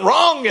wasn't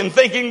wrong in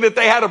thinking that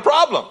they had a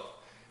problem.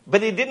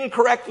 But he didn't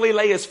correctly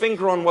lay his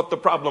finger on what the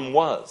problem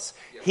was.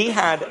 He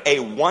had a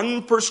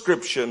one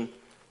prescription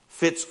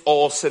fits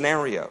all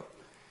scenario.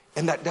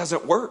 And that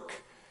doesn't work.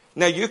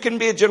 Now, you can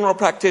be a general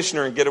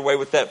practitioner and get away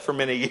with that for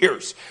many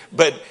years.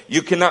 But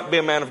you cannot be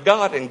a man of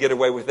God and get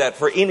away with that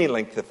for any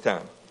length of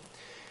time.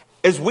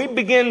 As we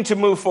begin to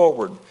move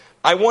forward,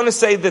 I want to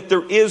say that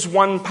there is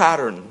one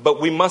pattern, but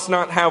we must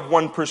not have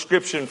one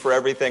prescription for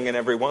everything and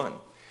everyone.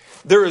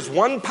 There is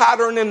one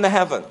pattern in the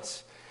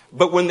heavens.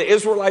 But when the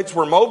Israelites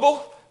were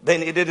mobile, they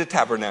needed a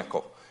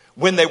tabernacle.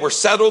 When they were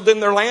settled in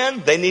their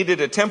land, they needed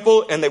a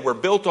temple, and they were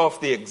built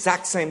off the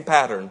exact same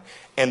pattern.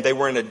 And they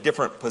were in a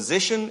different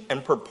position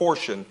and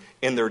proportion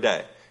in their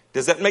day.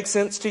 Does that make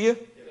sense to you?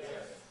 Yes.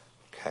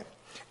 Okay.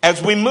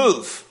 As we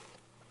move,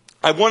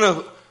 I want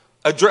to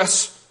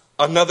address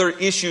another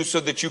issue so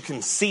that you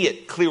can see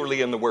it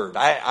clearly in the Word.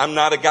 I'm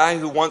not a guy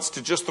who wants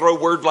to just throw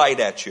word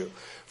light at you.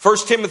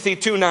 1 Timothy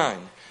 2:9.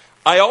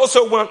 I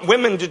also want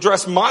women to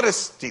dress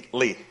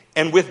modestly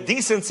and with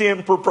decency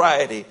and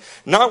propriety,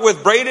 not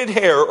with braided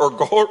hair or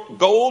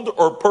gold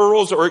or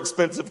pearls or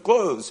expensive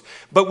clothes,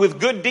 but with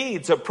good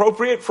deeds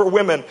appropriate for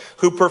women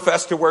who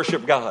profess to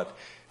worship God.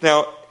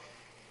 Now,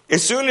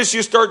 as soon as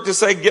you start to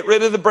say, get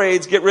rid of the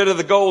braids, get rid of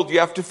the gold, you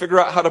have to figure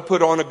out how to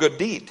put on a good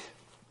deed,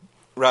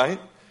 right?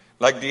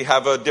 Like, do you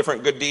have a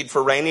different good deed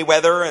for rainy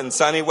weather and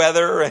sunny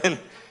weather? And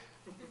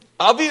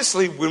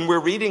obviously, when we're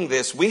reading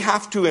this, we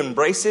have to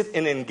embrace it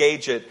and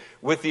engage it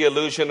with the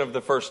illusion of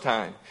the first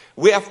time.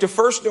 We have to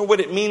first know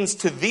what it means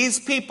to these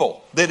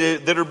people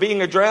that are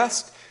being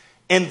addressed,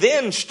 and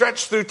then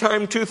stretch through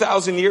time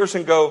 2,000 years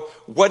and go,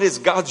 what is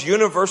God's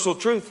universal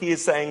truth He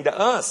is saying to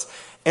us?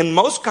 And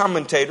most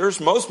commentators,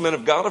 most men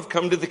of God have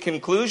come to the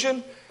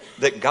conclusion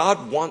that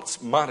God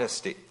wants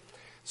modesty.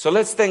 So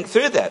let's think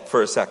through that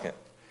for a second.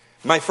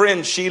 My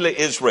friend Sheila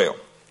Israel,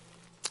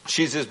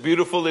 she's as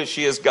beautiful as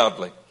she is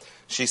godly.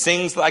 She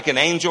sings like an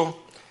angel.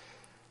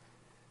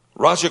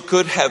 Raja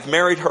could have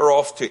married her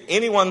off to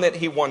anyone that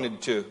he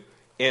wanted to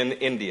in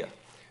India.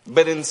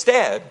 But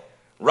instead,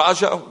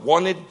 Raja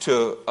wanted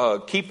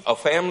to keep a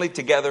family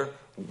together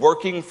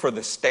working for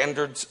the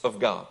standards of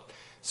God.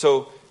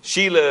 So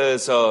Sheila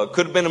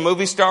could have been a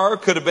movie star,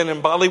 could have been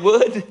in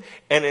Bollywood,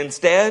 and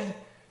instead,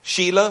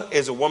 Sheila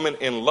is a woman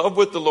in love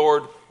with the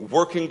Lord,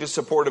 working to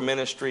support a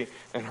ministry,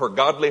 and her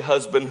godly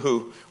husband,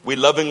 who we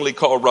lovingly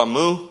call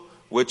Ramu,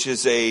 which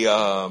is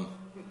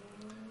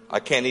I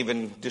can't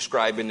even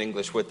describe in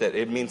English what that.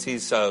 It means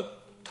he's a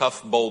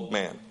tough, bold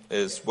man,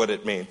 is what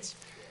it means.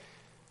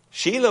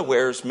 Sheila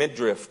wears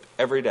midriff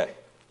every day.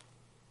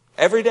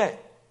 Every day.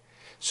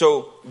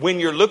 So when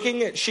you're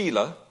looking at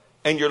Sheila,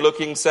 and you're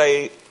looking,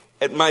 say,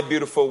 at my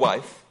beautiful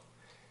wife,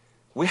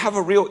 we have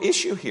a real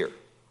issue here.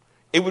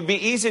 It would be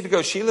easy to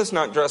go, Sheila's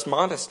not dressed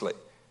modestly.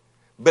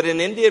 But an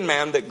Indian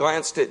man that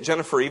glanced at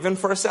Jennifer even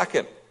for a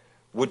second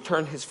would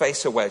turn his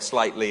face away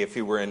slightly if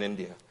he were in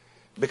India.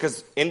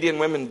 Because Indian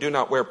women do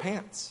not wear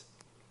pants.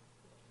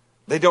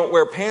 They don't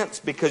wear pants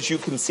because you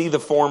can see the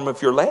form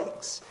of your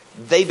legs.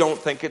 They don't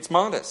think it's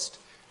modest.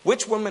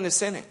 Which woman is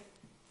sinning?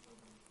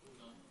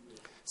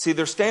 See,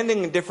 they're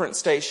standing in different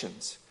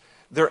stations.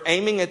 They're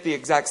aiming at the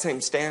exact same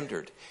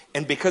standard.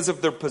 And because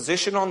of their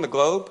position on the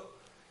globe,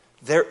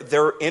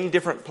 they're in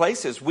different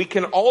places. We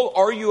can all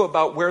argue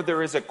about where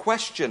there is a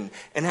question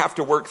and have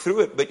to work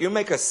through it. But you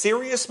make a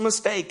serious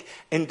mistake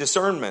in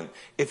discernment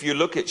if you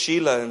look at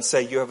Sheila and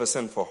say you have a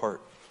sinful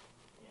heart.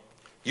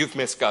 You've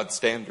missed God's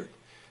standard.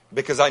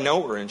 Because I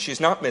know her and she's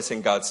not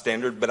missing God's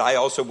standard, but I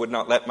also would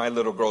not let my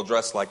little girl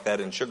dress like that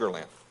in Sugar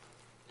Land.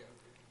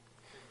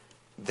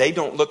 They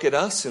don't look at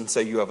us and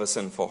say you have a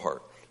sinful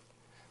heart.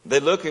 They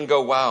look and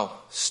go, wow,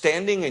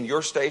 standing in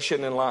your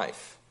station in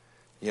life,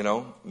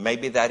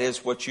 maybe that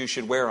is what you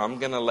should wear. I'm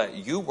going to let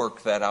you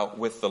work that out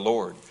with the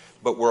Lord.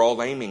 But we're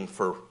all aiming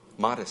for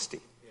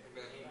modesty.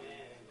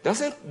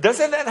 Doesn't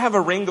that have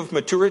a ring of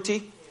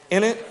maturity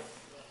in it?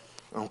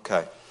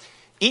 Okay.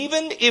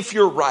 Even if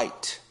you're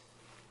right,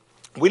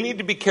 we need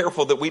to be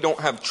careful that we don't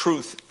have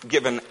truth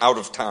given out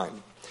of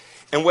time.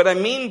 And what I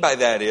mean by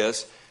that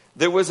is,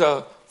 there was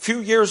a few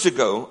years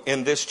ago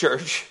in this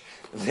church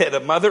that a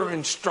mother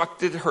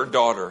instructed her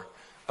daughter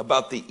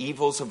about the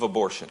evils of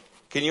abortion.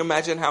 Can you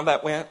imagine how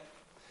that went?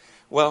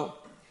 Well,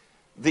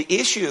 the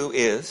issue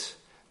is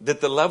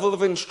that the level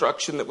of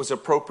instruction that was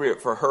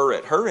appropriate for her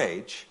at her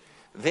age,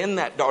 then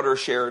that daughter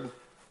shared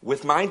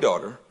with my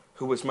daughter,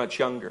 who was much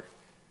younger.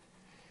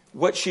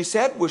 What she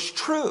said was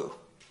true,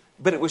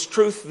 but it was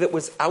truth that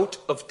was out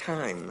of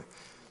time.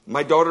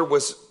 My daughter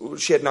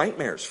she had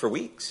nightmares for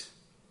weeks.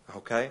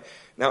 Okay?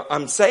 Now,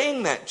 I'm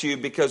saying that to you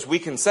because we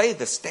can say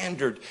the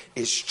standard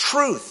is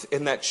truth,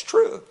 and that's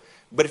true.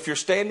 But if you're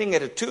standing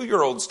at a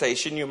 2-year-old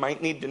station, you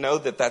might need to know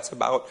that that's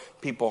about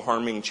people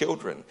harming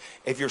children.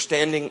 If you're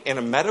standing in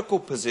a medical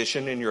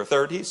position in your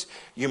 30s,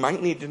 you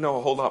might need to know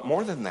a whole lot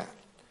more than that.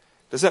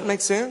 Does that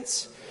make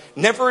sense?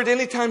 Never at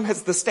any time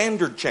has the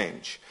standard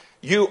changed.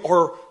 You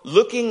are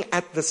looking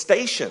at the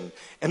station.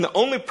 And the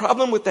only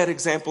problem with that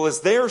example is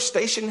their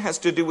station has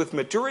to do with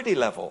maturity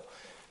level.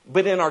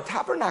 But in our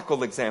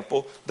tabernacle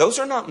example, those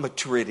are not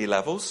maturity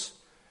levels.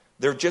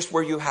 They're just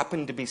where you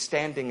happen to be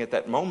standing at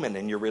that moment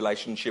in your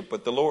relationship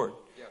with the Lord.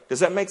 Does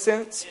that make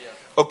sense?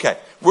 Okay,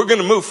 we're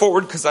going to move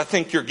forward because I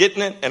think you're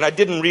getting it. And I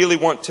didn't really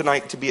want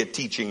tonight to be a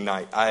teaching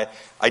night.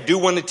 I do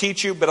want to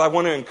teach you, but I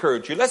want to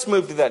encourage you. Let's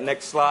move to that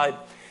next slide.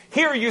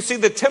 Here you see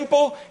the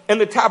temple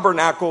and the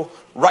tabernacle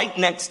right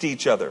next to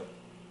each other.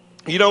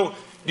 Do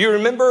you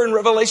remember in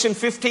Revelation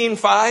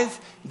 15:5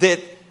 that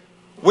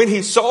When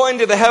he saw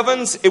into the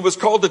heavens, it was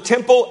called the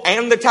temple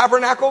and the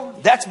tabernacle.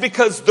 That's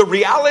because the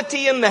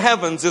reality in the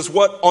heavens is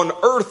what on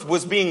earth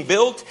was being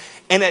built.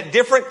 And at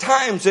different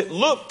times it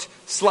looked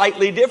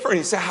slightly different.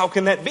 He said, how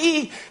can that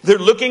be? They're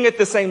looking at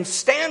the same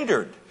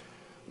standard.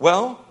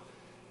 Well,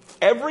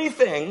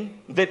 everything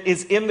that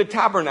is in the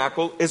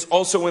tabernacle is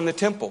also in the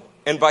temple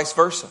and vice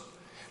versa.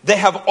 They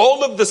have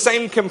all of the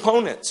same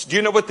components. Do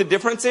you know what the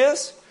difference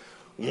is?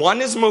 One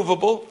is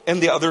movable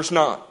and the other's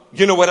not.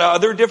 You know what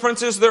other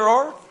differences there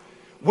are?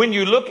 When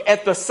you look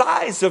at the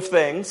size of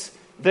things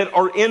that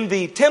are in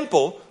the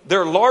temple,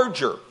 they're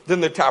larger than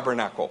the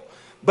tabernacle.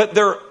 But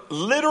they're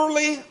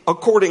literally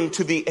according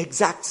to the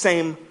exact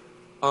same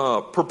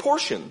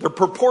proportion. They're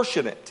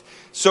proportionate.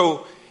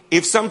 So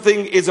if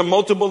something is a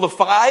multiple of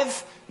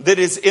 5 that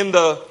is in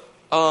the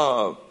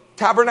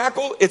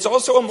tabernacle, it's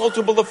also a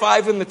multiple of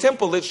 5 in the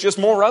temple. It's just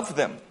more of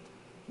them.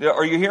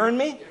 Are you hearing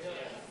me?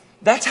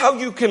 That's how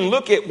you can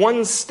look at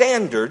one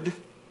standard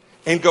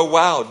and go,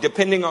 wow,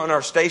 depending on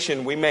our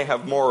station, we may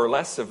have more or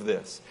less of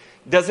this.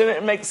 Doesn't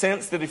it make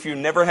sense that if you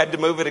never had to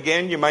move it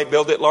again, you might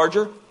build it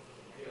larger?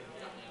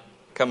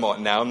 Come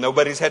on now,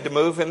 nobody's had to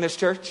move in this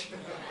church?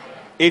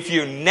 If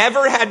you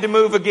never had to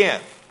move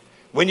again,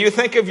 when you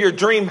think of your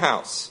dream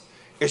house,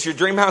 is your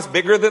dream house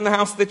bigger than the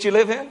house that you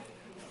live in?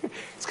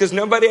 It's because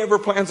nobody ever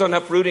plans on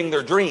uprooting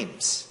their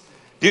dreams.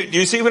 Do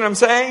you see what I'm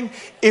saying?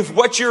 If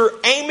what you're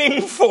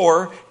aiming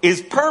for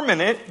is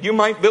permanent, you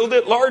might build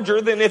it larger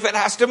than if it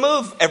has to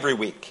move every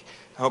week.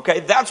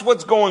 Okay, that's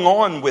what's going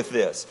on with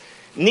this.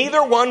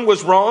 Neither one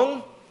was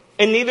wrong,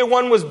 and neither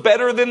one was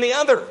better than the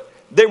other.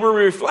 They were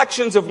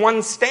reflections of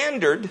one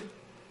standard,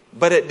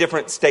 but at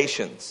different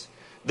stations.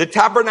 The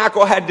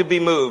tabernacle had to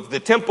be moved. The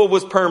temple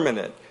was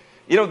permanent.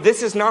 You know,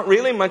 this is not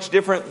really much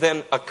different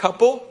than a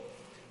couple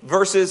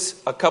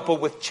versus a couple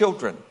with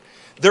children.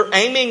 They're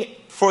aiming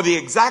for the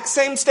exact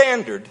same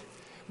standard,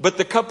 but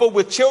the couple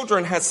with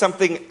children has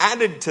something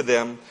added to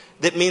them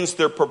that means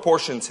their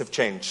proportions have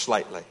changed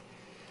slightly.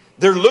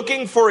 They're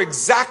looking for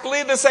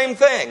exactly the same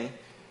thing,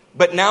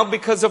 but now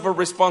because of a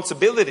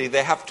responsibility,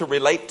 they have to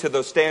relate to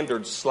those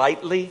standards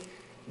slightly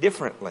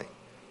differently.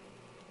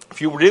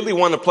 If you really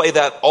want to play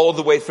that all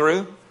the way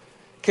through,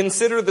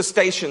 consider the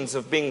stations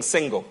of being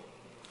single,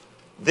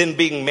 then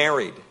being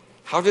married.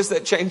 How does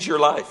that change your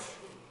life?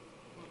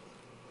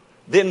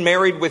 Then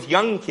married with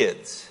young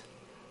kids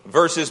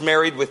versus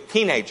married with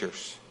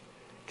teenagers.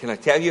 Can I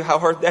tell you how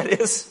hard that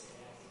is?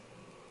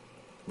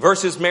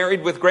 Versus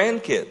married with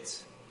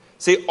grandkids.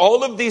 See,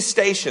 all of these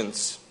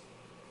stations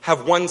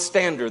have one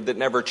standard that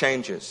never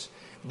changes.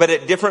 But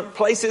at different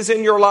places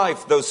in your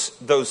life,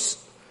 those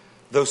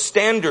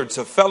standards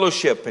of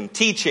fellowship and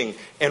teaching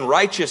and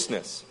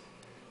righteousness,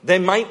 they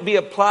might be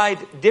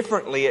applied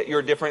differently at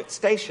your different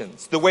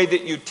stations. The way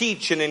that you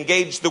teach and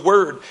engage the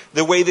word,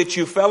 the way that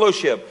you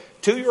fellowship.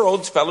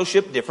 2-year-olds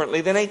fellowship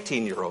differently than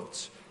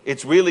 18-year-olds.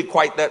 It's really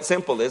quite that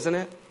simple, isn't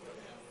it?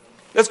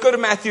 Let's go to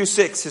Matthew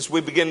 6 as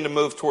we begin to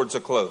move towards a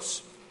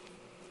close.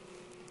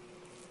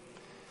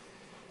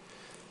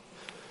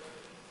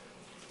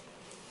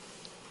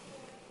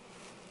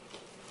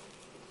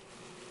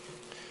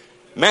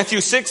 Matthew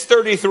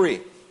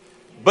 6:33.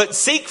 But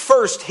seek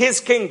first his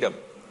kingdom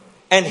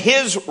and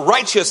his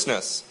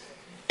righteousness,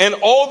 and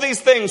all these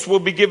things will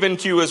be given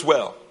to you as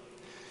well.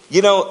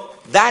 You know,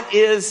 that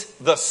is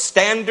the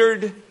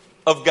standard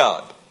of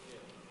God.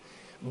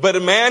 But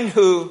a man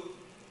who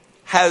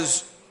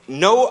has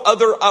no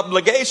other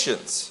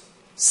obligations,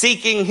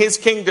 seeking his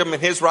kingdom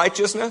and his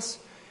righteousness,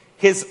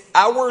 his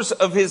hours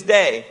of his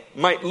day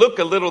might look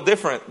a little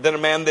different than a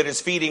man that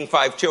is feeding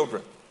 5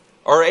 children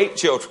or 8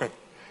 children.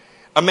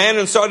 A man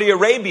in Saudi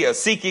Arabia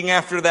seeking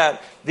after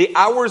that, the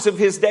hours of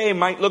his day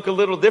might look a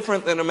little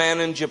different than a man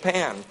in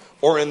Japan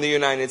or in the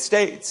United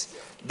States.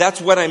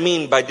 That's what I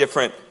mean by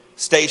different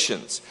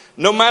stations.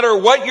 No matter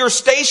what your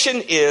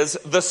station is,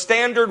 the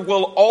standard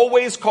will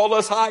always call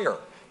us higher.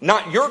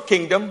 Not your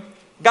kingdom,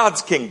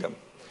 God's kingdom.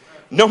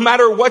 No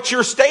matter what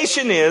your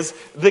station is,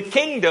 the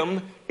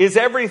kingdom is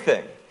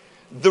everything.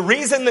 The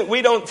reason that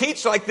we don't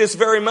teach like this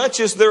very much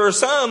is there are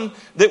some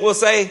that will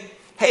say,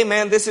 hey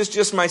man, this is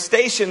just my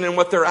station, and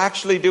what they're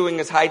actually doing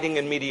is hiding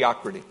in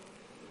mediocrity.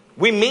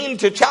 We mean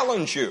to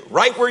challenge you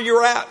right where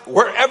you're at.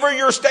 Wherever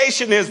your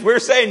station is, we're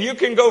saying you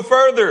can go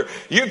further.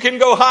 You can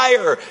go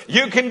higher.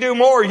 You can do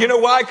more. You know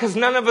why? Because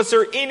none of us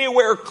are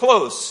anywhere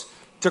close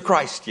to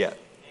Christ yet.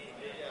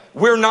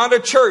 We're not a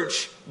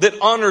church that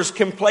honors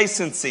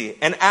complacency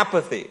and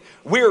apathy.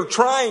 We're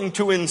trying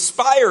to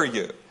inspire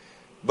you.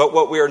 But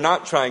what we are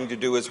not trying to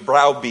do is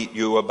browbeat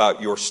you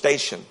about your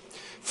station.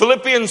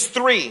 Philippians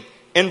 3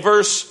 in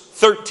verse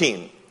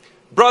 13.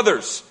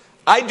 Brothers,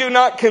 I do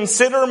not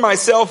consider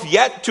myself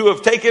yet to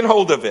have taken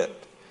hold of it.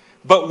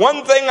 But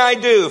one thing I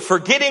do,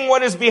 forgetting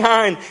what is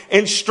behind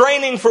and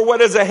straining for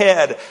what is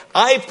ahead,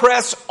 I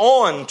press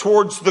on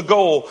towards the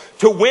goal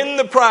to win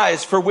the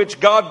prize for which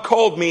God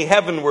called me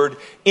heavenward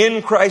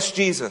in Christ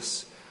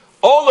Jesus.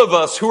 All of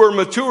us who are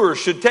mature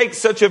should take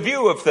such a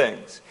view of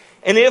things.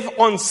 And if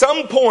on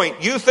some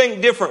point you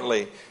think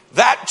differently,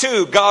 that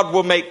too God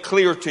will make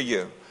clear to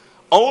you.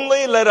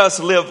 Only let us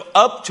live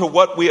up to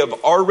what we have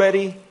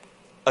already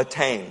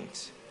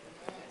attained.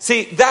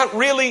 See, that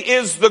really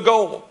is the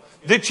goal.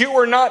 That you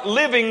are not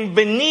living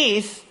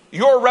beneath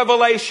your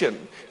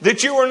revelation.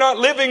 That you are not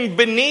living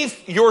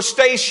beneath your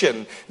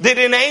station. That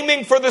in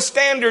aiming for the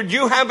standard,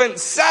 you haven't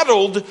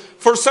settled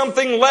for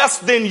something less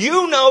than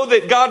you know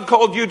that God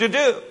called you to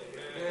do.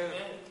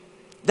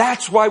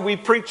 That's why we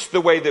preach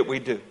the way that we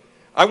do.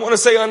 I want to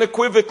say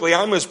unequivocally,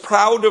 I'm as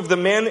proud of the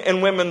men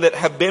and women that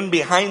have been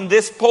behind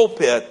this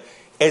pulpit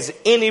as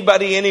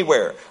anybody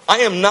anywhere.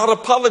 I am not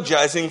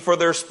apologizing for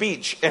their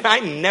speech, and I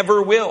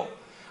never will.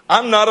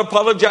 I'm not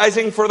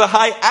apologizing for the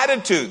high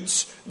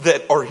attitudes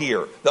that are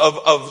here,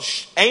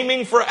 of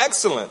aiming for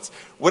excellence.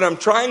 What I'm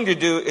trying to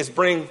do is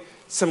bring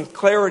some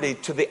clarity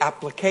to the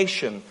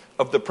application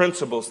of the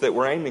principles that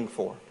we're aiming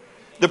for.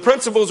 The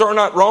principles are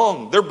not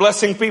wrong. They're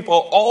blessing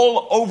people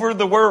all over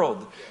the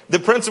world. The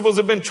principles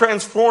have been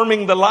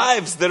transforming the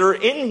lives that are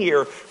in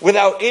here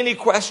without any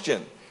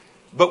question.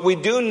 But we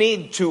do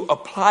need to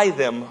apply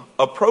them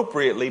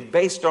appropriately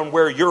based on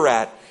where you're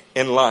at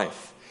in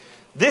life.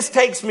 This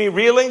takes me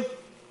really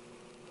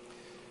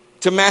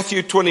to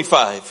Matthew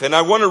 25. And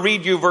I want to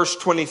read you verse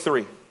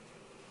 23.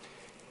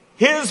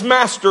 His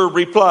master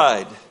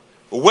replied,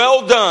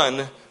 "Well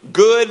done,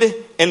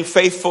 good and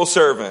faithful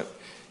servant.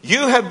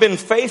 You have been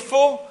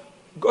faithful."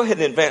 Go ahead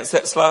and advance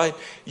that slide.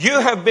 You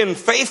have been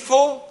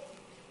faithful.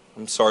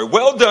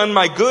 Well done,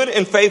 my good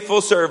and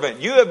faithful servant.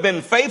 You have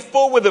been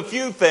faithful with a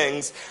few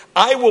things.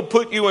 I will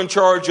put you in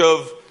charge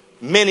of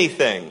many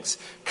things.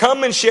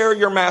 Come and share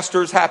your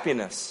master's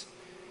happiness.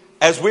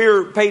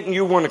 Peyton,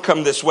 you want to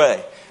come this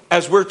way.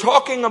 As we're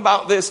talking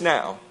about this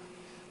now,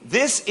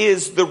 this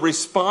is the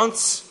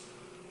response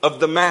of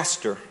the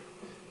master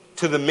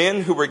to the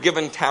men who were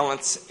given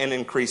talents and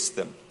increased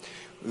them.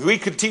 We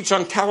could teach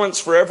on talents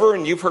forever,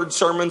 and you've heard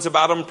sermons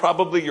about them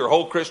probably your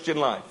whole Christian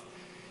life.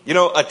 You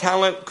know, a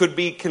talent could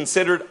be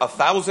considered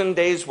 1,000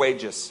 days'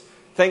 wages.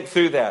 Think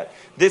through that.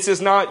 This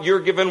is not you're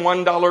given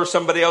 $1,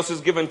 somebody else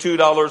is given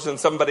 $2, and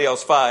somebody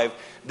else $5.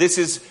 This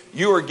is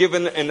you are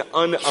given an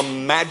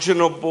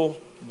unimaginable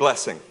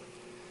blessing.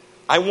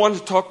 I want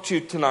to talk to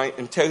you tonight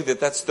and tell you that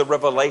that's the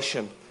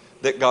revelation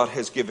that God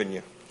has given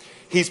you.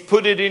 He's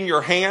put it in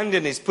your hand,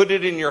 and He's put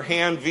it in your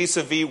hand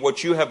vis-a-vis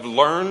what you have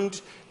learned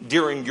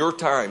during your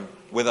time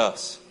with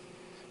us.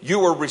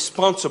 You are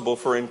responsible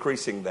for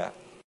increasing that.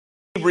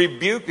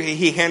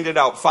 He handed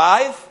out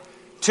 5,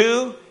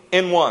 2,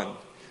 and 1.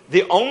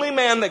 The only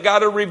man that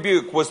got a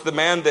rebuke was the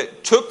man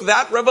that took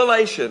that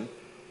revelation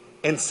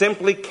and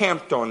simply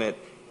camped on it,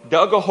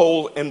 dug a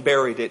hole and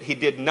buried it. He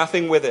did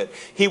nothing with it.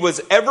 He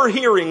was ever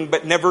hearing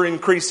but never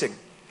increasing.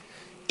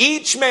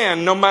 Each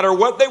man, no matter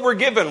what they were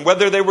given,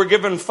 whether they were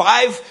given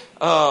 5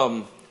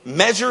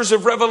 measures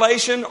of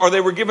revelation or they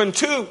were given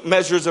 2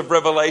 measures of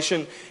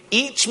revelation,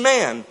 each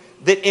man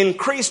that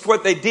increased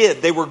what they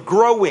did, they were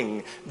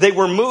growing, they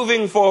were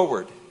moving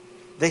forward.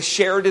 They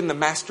shared in the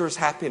master's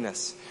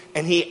happiness,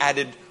 and he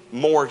added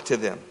more to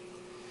them.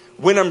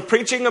 When I'm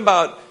preaching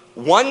about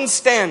one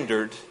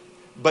standard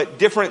but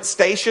different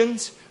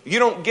stations, you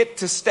don't get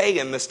to stay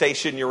in the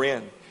station you're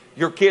in.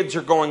 Your kids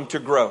are going to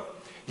grow.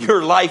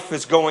 Your life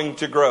is going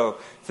to grow.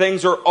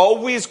 Things are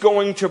always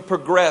going to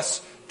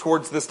progress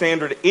towards the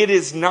standard. It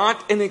is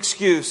not an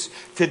excuse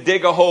to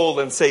dig a hole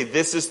and say,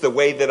 this is the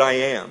way that I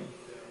am.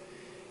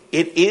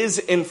 It is,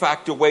 in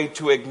fact, a way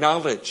to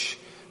acknowledge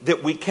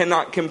that we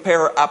cannot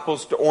compare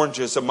apples to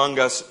oranges among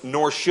us,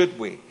 nor should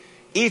we.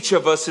 Each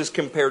of us is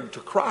compared to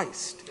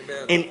Christ.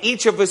 Amen. And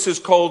each of us is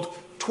called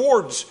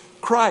towards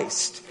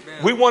Christ.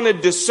 Amen. We want a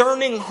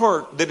discerning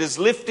heart that is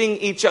lifting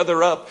each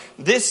other up.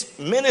 This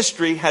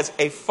ministry has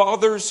a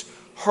father's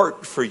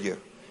heart for you.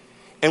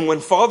 And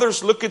when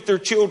fathers look at their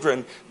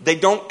children, they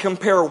don't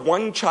compare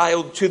one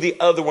child to the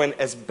other one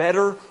as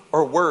better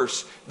or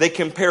worse. They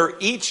compare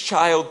each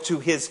child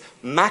to his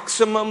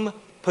maximum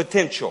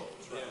potential.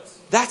 Yes.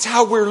 That's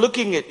how we're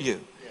looking at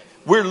you. Yes.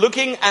 We're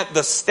looking at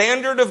the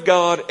standard of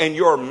God and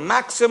your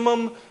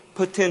maximum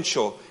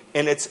potential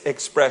in its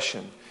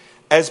expression.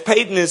 As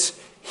Peyton is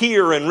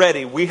here and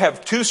ready, we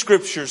have 2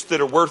 scriptures that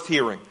are worth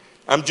hearing.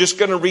 I'm just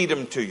going to read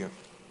them to you.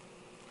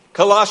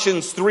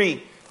 Colossians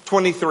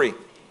 3:23.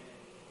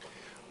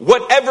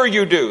 Whatever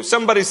you do.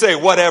 Somebody say,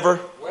 whatever.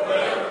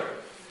 Whatever.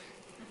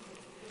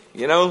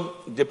 You know,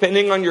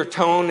 depending on your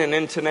tone and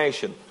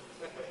intonation,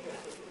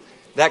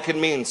 that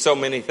can mean so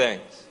many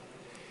things.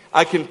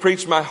 I can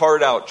preach my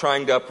heart out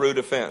trying to uproot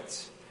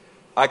offense.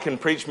 I can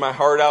preach my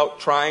heart out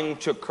trying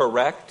to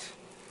correct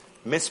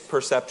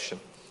misperception.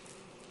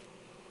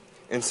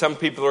 And some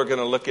people are going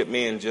to look at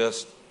me and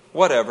just,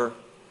 whatever.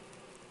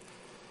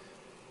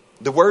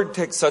 The Word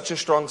takes such a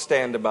strong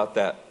stand about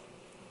that.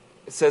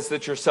 It says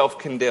that you're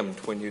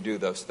self-condemned when you do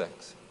those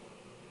things.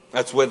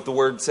 That's what the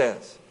Word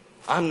says.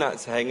 I'm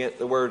not saying it,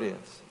 the Word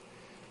is.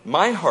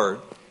 My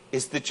heart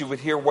is that you would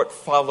hear what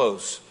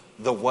follows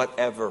the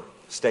whatever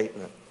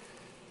statement.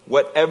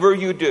 Whatever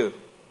you do,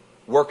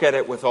 work at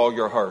it with all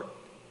your heart.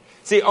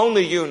 See,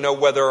 only you know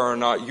whether or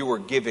not you are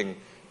giving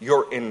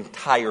your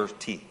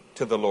entirety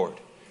to the Lord.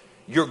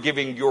 you're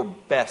giving your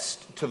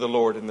best to the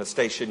Lord in the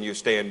station you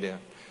stand in.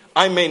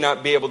 I may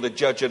not be able to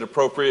judge it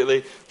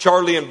appropriately.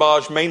 Charlie and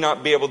Baj may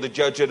not be able to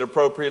judge it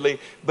appropriately,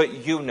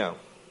 but you know.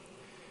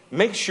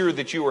 Make sure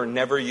that you are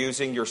never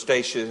using your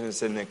station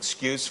as an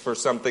excuse for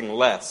something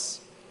less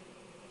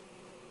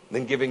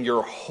than giving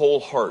your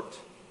whole heart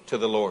to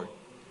the Lord.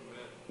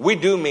 We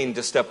do mean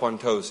to step on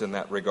toes in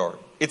that regard.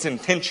 It's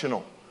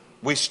intentional.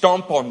 We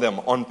stomp on them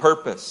on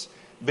purpose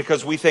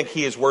because we think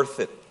He is worth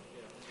it.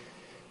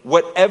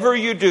 Whatever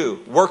you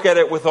do, work at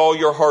it with all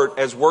your heart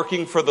as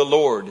working for the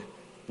Lord,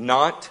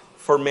 not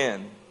for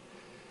men.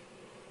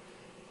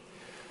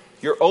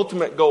 Your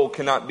ultimate goal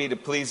cannot be to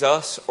please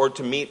us or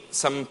to meet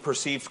some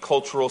perceived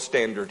cultural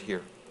standard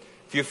here.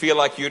 If you feel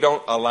like you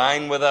don't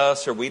align with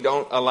us or we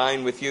don't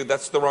align with you,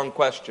 that's the wrong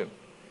question.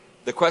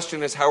 The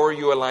question is, how are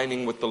you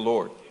aligning with the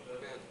Lord?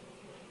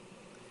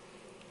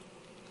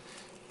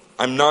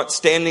 I'm not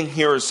standing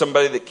here as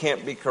somebody that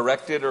can't be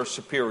corrected or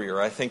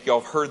superior. I think y'all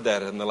have heard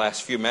that in the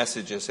last few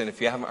messages. And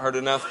if you haven't heard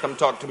enough, come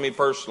talk to me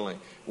personally.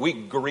 We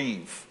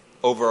grieve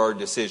over our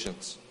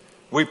decisions.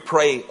 We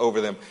pray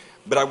over them.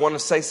 But I want to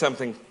say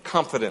something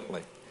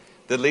confidently.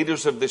 The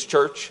leaders of this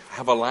church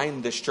have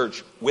aligned this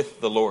church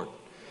with the Lord.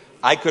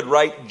 I could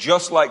write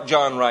just like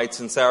John writes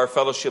and say our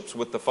fellowship's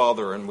with the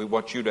Father and we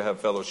want you to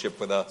have fellowship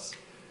with us.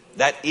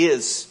 That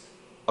is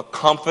a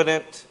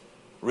confident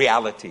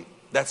reality.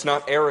 That's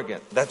not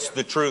arrogant. That's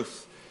the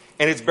truth.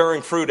 And it's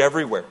bearing fruit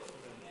everywhere.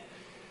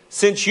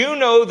 Since you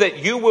know that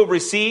you will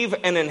receive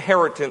an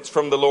inheritance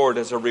from the Lord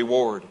as a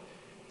reward,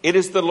 it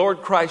is the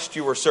Lord Christ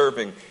you are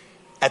serving.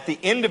 At the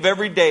end of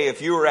every day,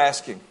 if you were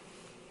asking,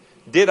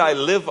 did I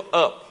live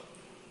up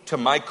to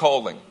my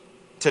calling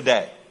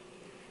today?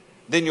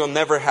 Then you'll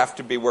never have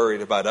to be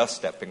worried about us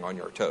stepping on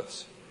your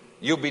toes.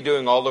 You'll be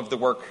doing all of the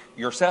work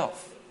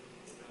yourself.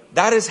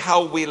 That is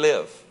how we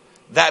live.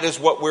 That is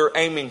what we're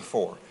aiming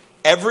for.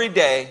 Every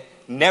day,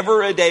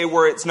 never a day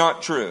where it's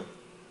not true.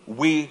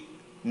 We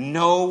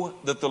know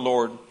that the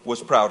Lord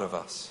was proud of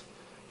us.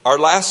 Our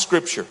last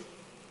scripture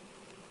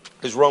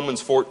is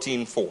Romans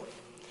 14:4.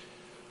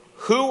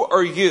 Who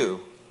are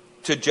you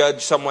to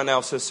judge someone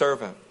else's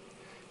servant?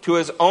 To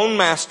his own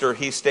master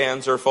he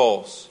stands or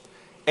falls.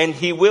 And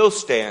he will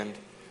stand,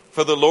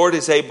 for the Lord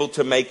is able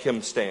to make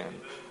him stand.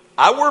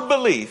 Our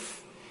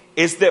belief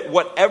is that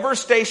whatever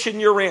station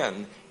you're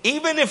in,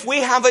 even if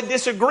we have a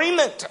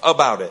disagreement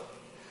about it,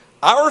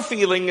 our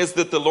feeling is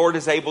that the Lord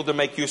is able to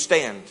make you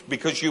stand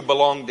because you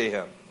belong to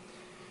Him.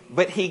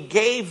 But He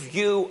gave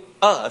you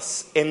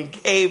us and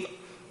gave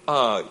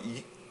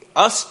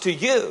us to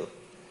you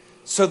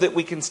so that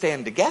we can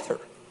stand together.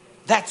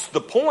 That's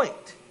the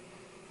point.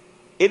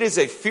 It is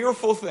a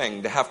fearful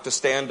thing to have to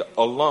stand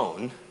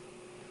alone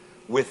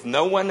with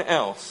no one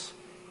else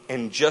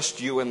and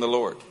just you and the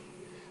Lord.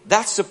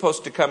 That's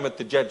supposed to come at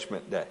the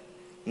judgment day.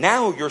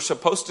 Now you're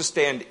supposed to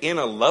stand in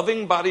a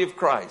loving body of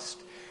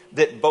Christ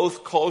that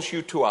both calls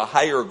you to a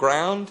higher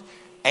ground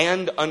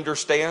and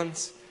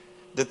understands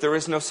that there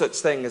is no such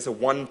thing as a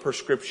one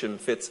prescription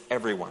fits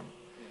everyone.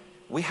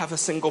 We have a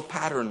single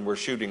pattern we're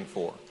shooting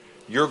for.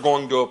 You're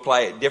going to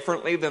apply it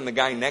differently than the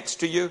guy next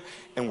to you,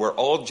 and we're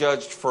all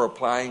judged for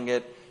applying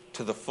it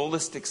to the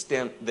fullest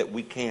extent that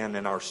we can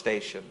in our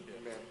station.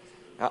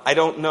 Now, I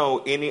don't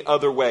know any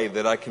other way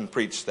that I can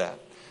preach that.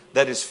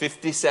 That is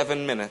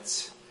 57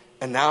 minutes,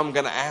 and now I'm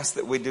going to ask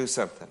that we do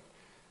something.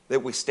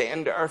 That we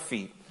stand to our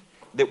feet,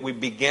 that we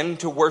begin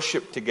to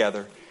worship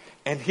together.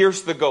 And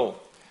here's the goal.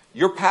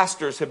 Your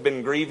pastors have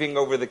been grieving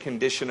over the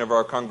condition of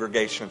our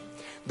congregation.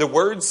 The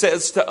word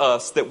says to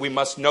us that we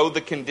must know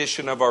the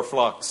condition of our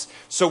flocks.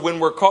 So when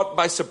we're caught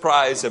by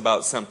surprise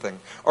about something,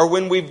 or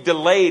when we've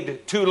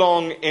delayed too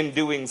long in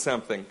doing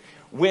something,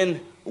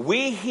 when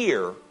we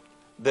hear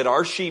that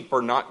our sheep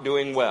are not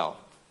doing well,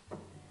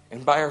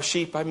 and by our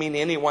sheep I mean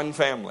any one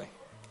family,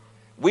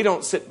 we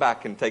don't sit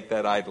back and take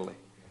that idly.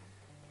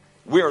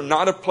 We are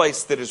not a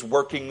place that is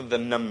working the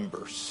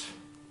numbers.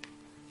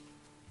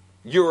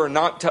 You are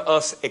not to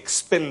us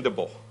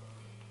expendable.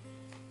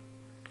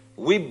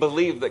 We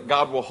believe that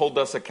God will hold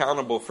us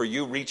accountable for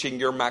you reaching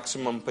your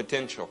maximum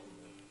potential.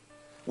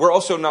 We're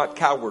also not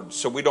cowards,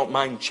 so we don't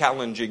mind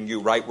challenging you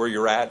right where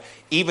you're at,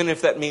 even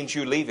if that means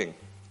you leaving.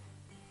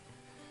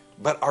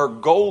 But our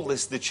goal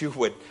is that you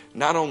would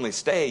not only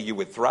stay, you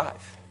would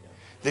thrive.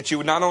 That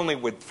you not only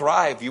would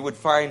thrive, you would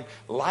find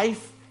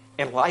life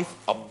and life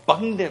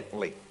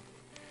abundantly.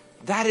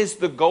 That is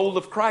the goal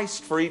of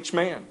Christ for each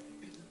man.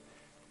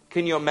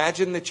 Can you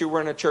imagine that you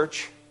were in a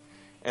church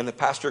and the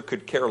pastor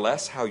could care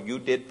less how you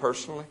did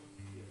personally?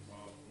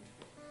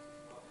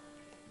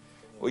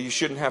 Well, you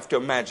shouldn't have to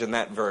imagine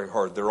that very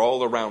hard. They're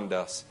all around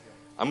us.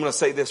 I'm going to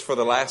say this for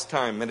the last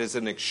time. It is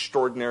an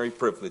extraordinary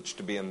privilege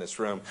to be in this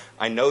room.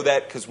 I know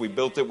that because we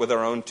built it with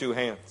our own two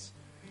hands.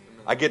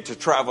 I get to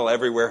travel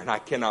everywhere, and I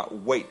cannot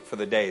wait for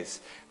the days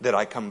that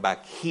I come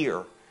back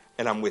here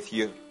and I'm with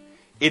you.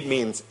 It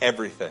means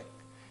everything.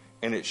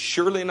 And it's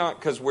surely not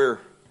because we're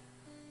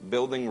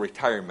building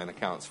retirement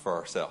accounts for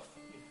ourselves.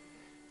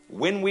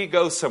 When we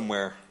go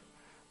somewhere,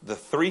 the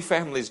three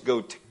families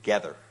go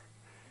together.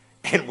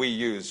 and we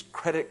use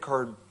credit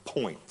card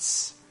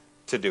points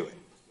to do it.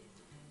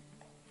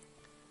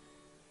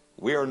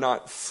 We are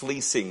not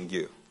fleecing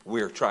you.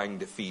 We are trying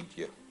to feed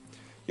you.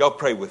 Y'all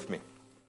pray with me.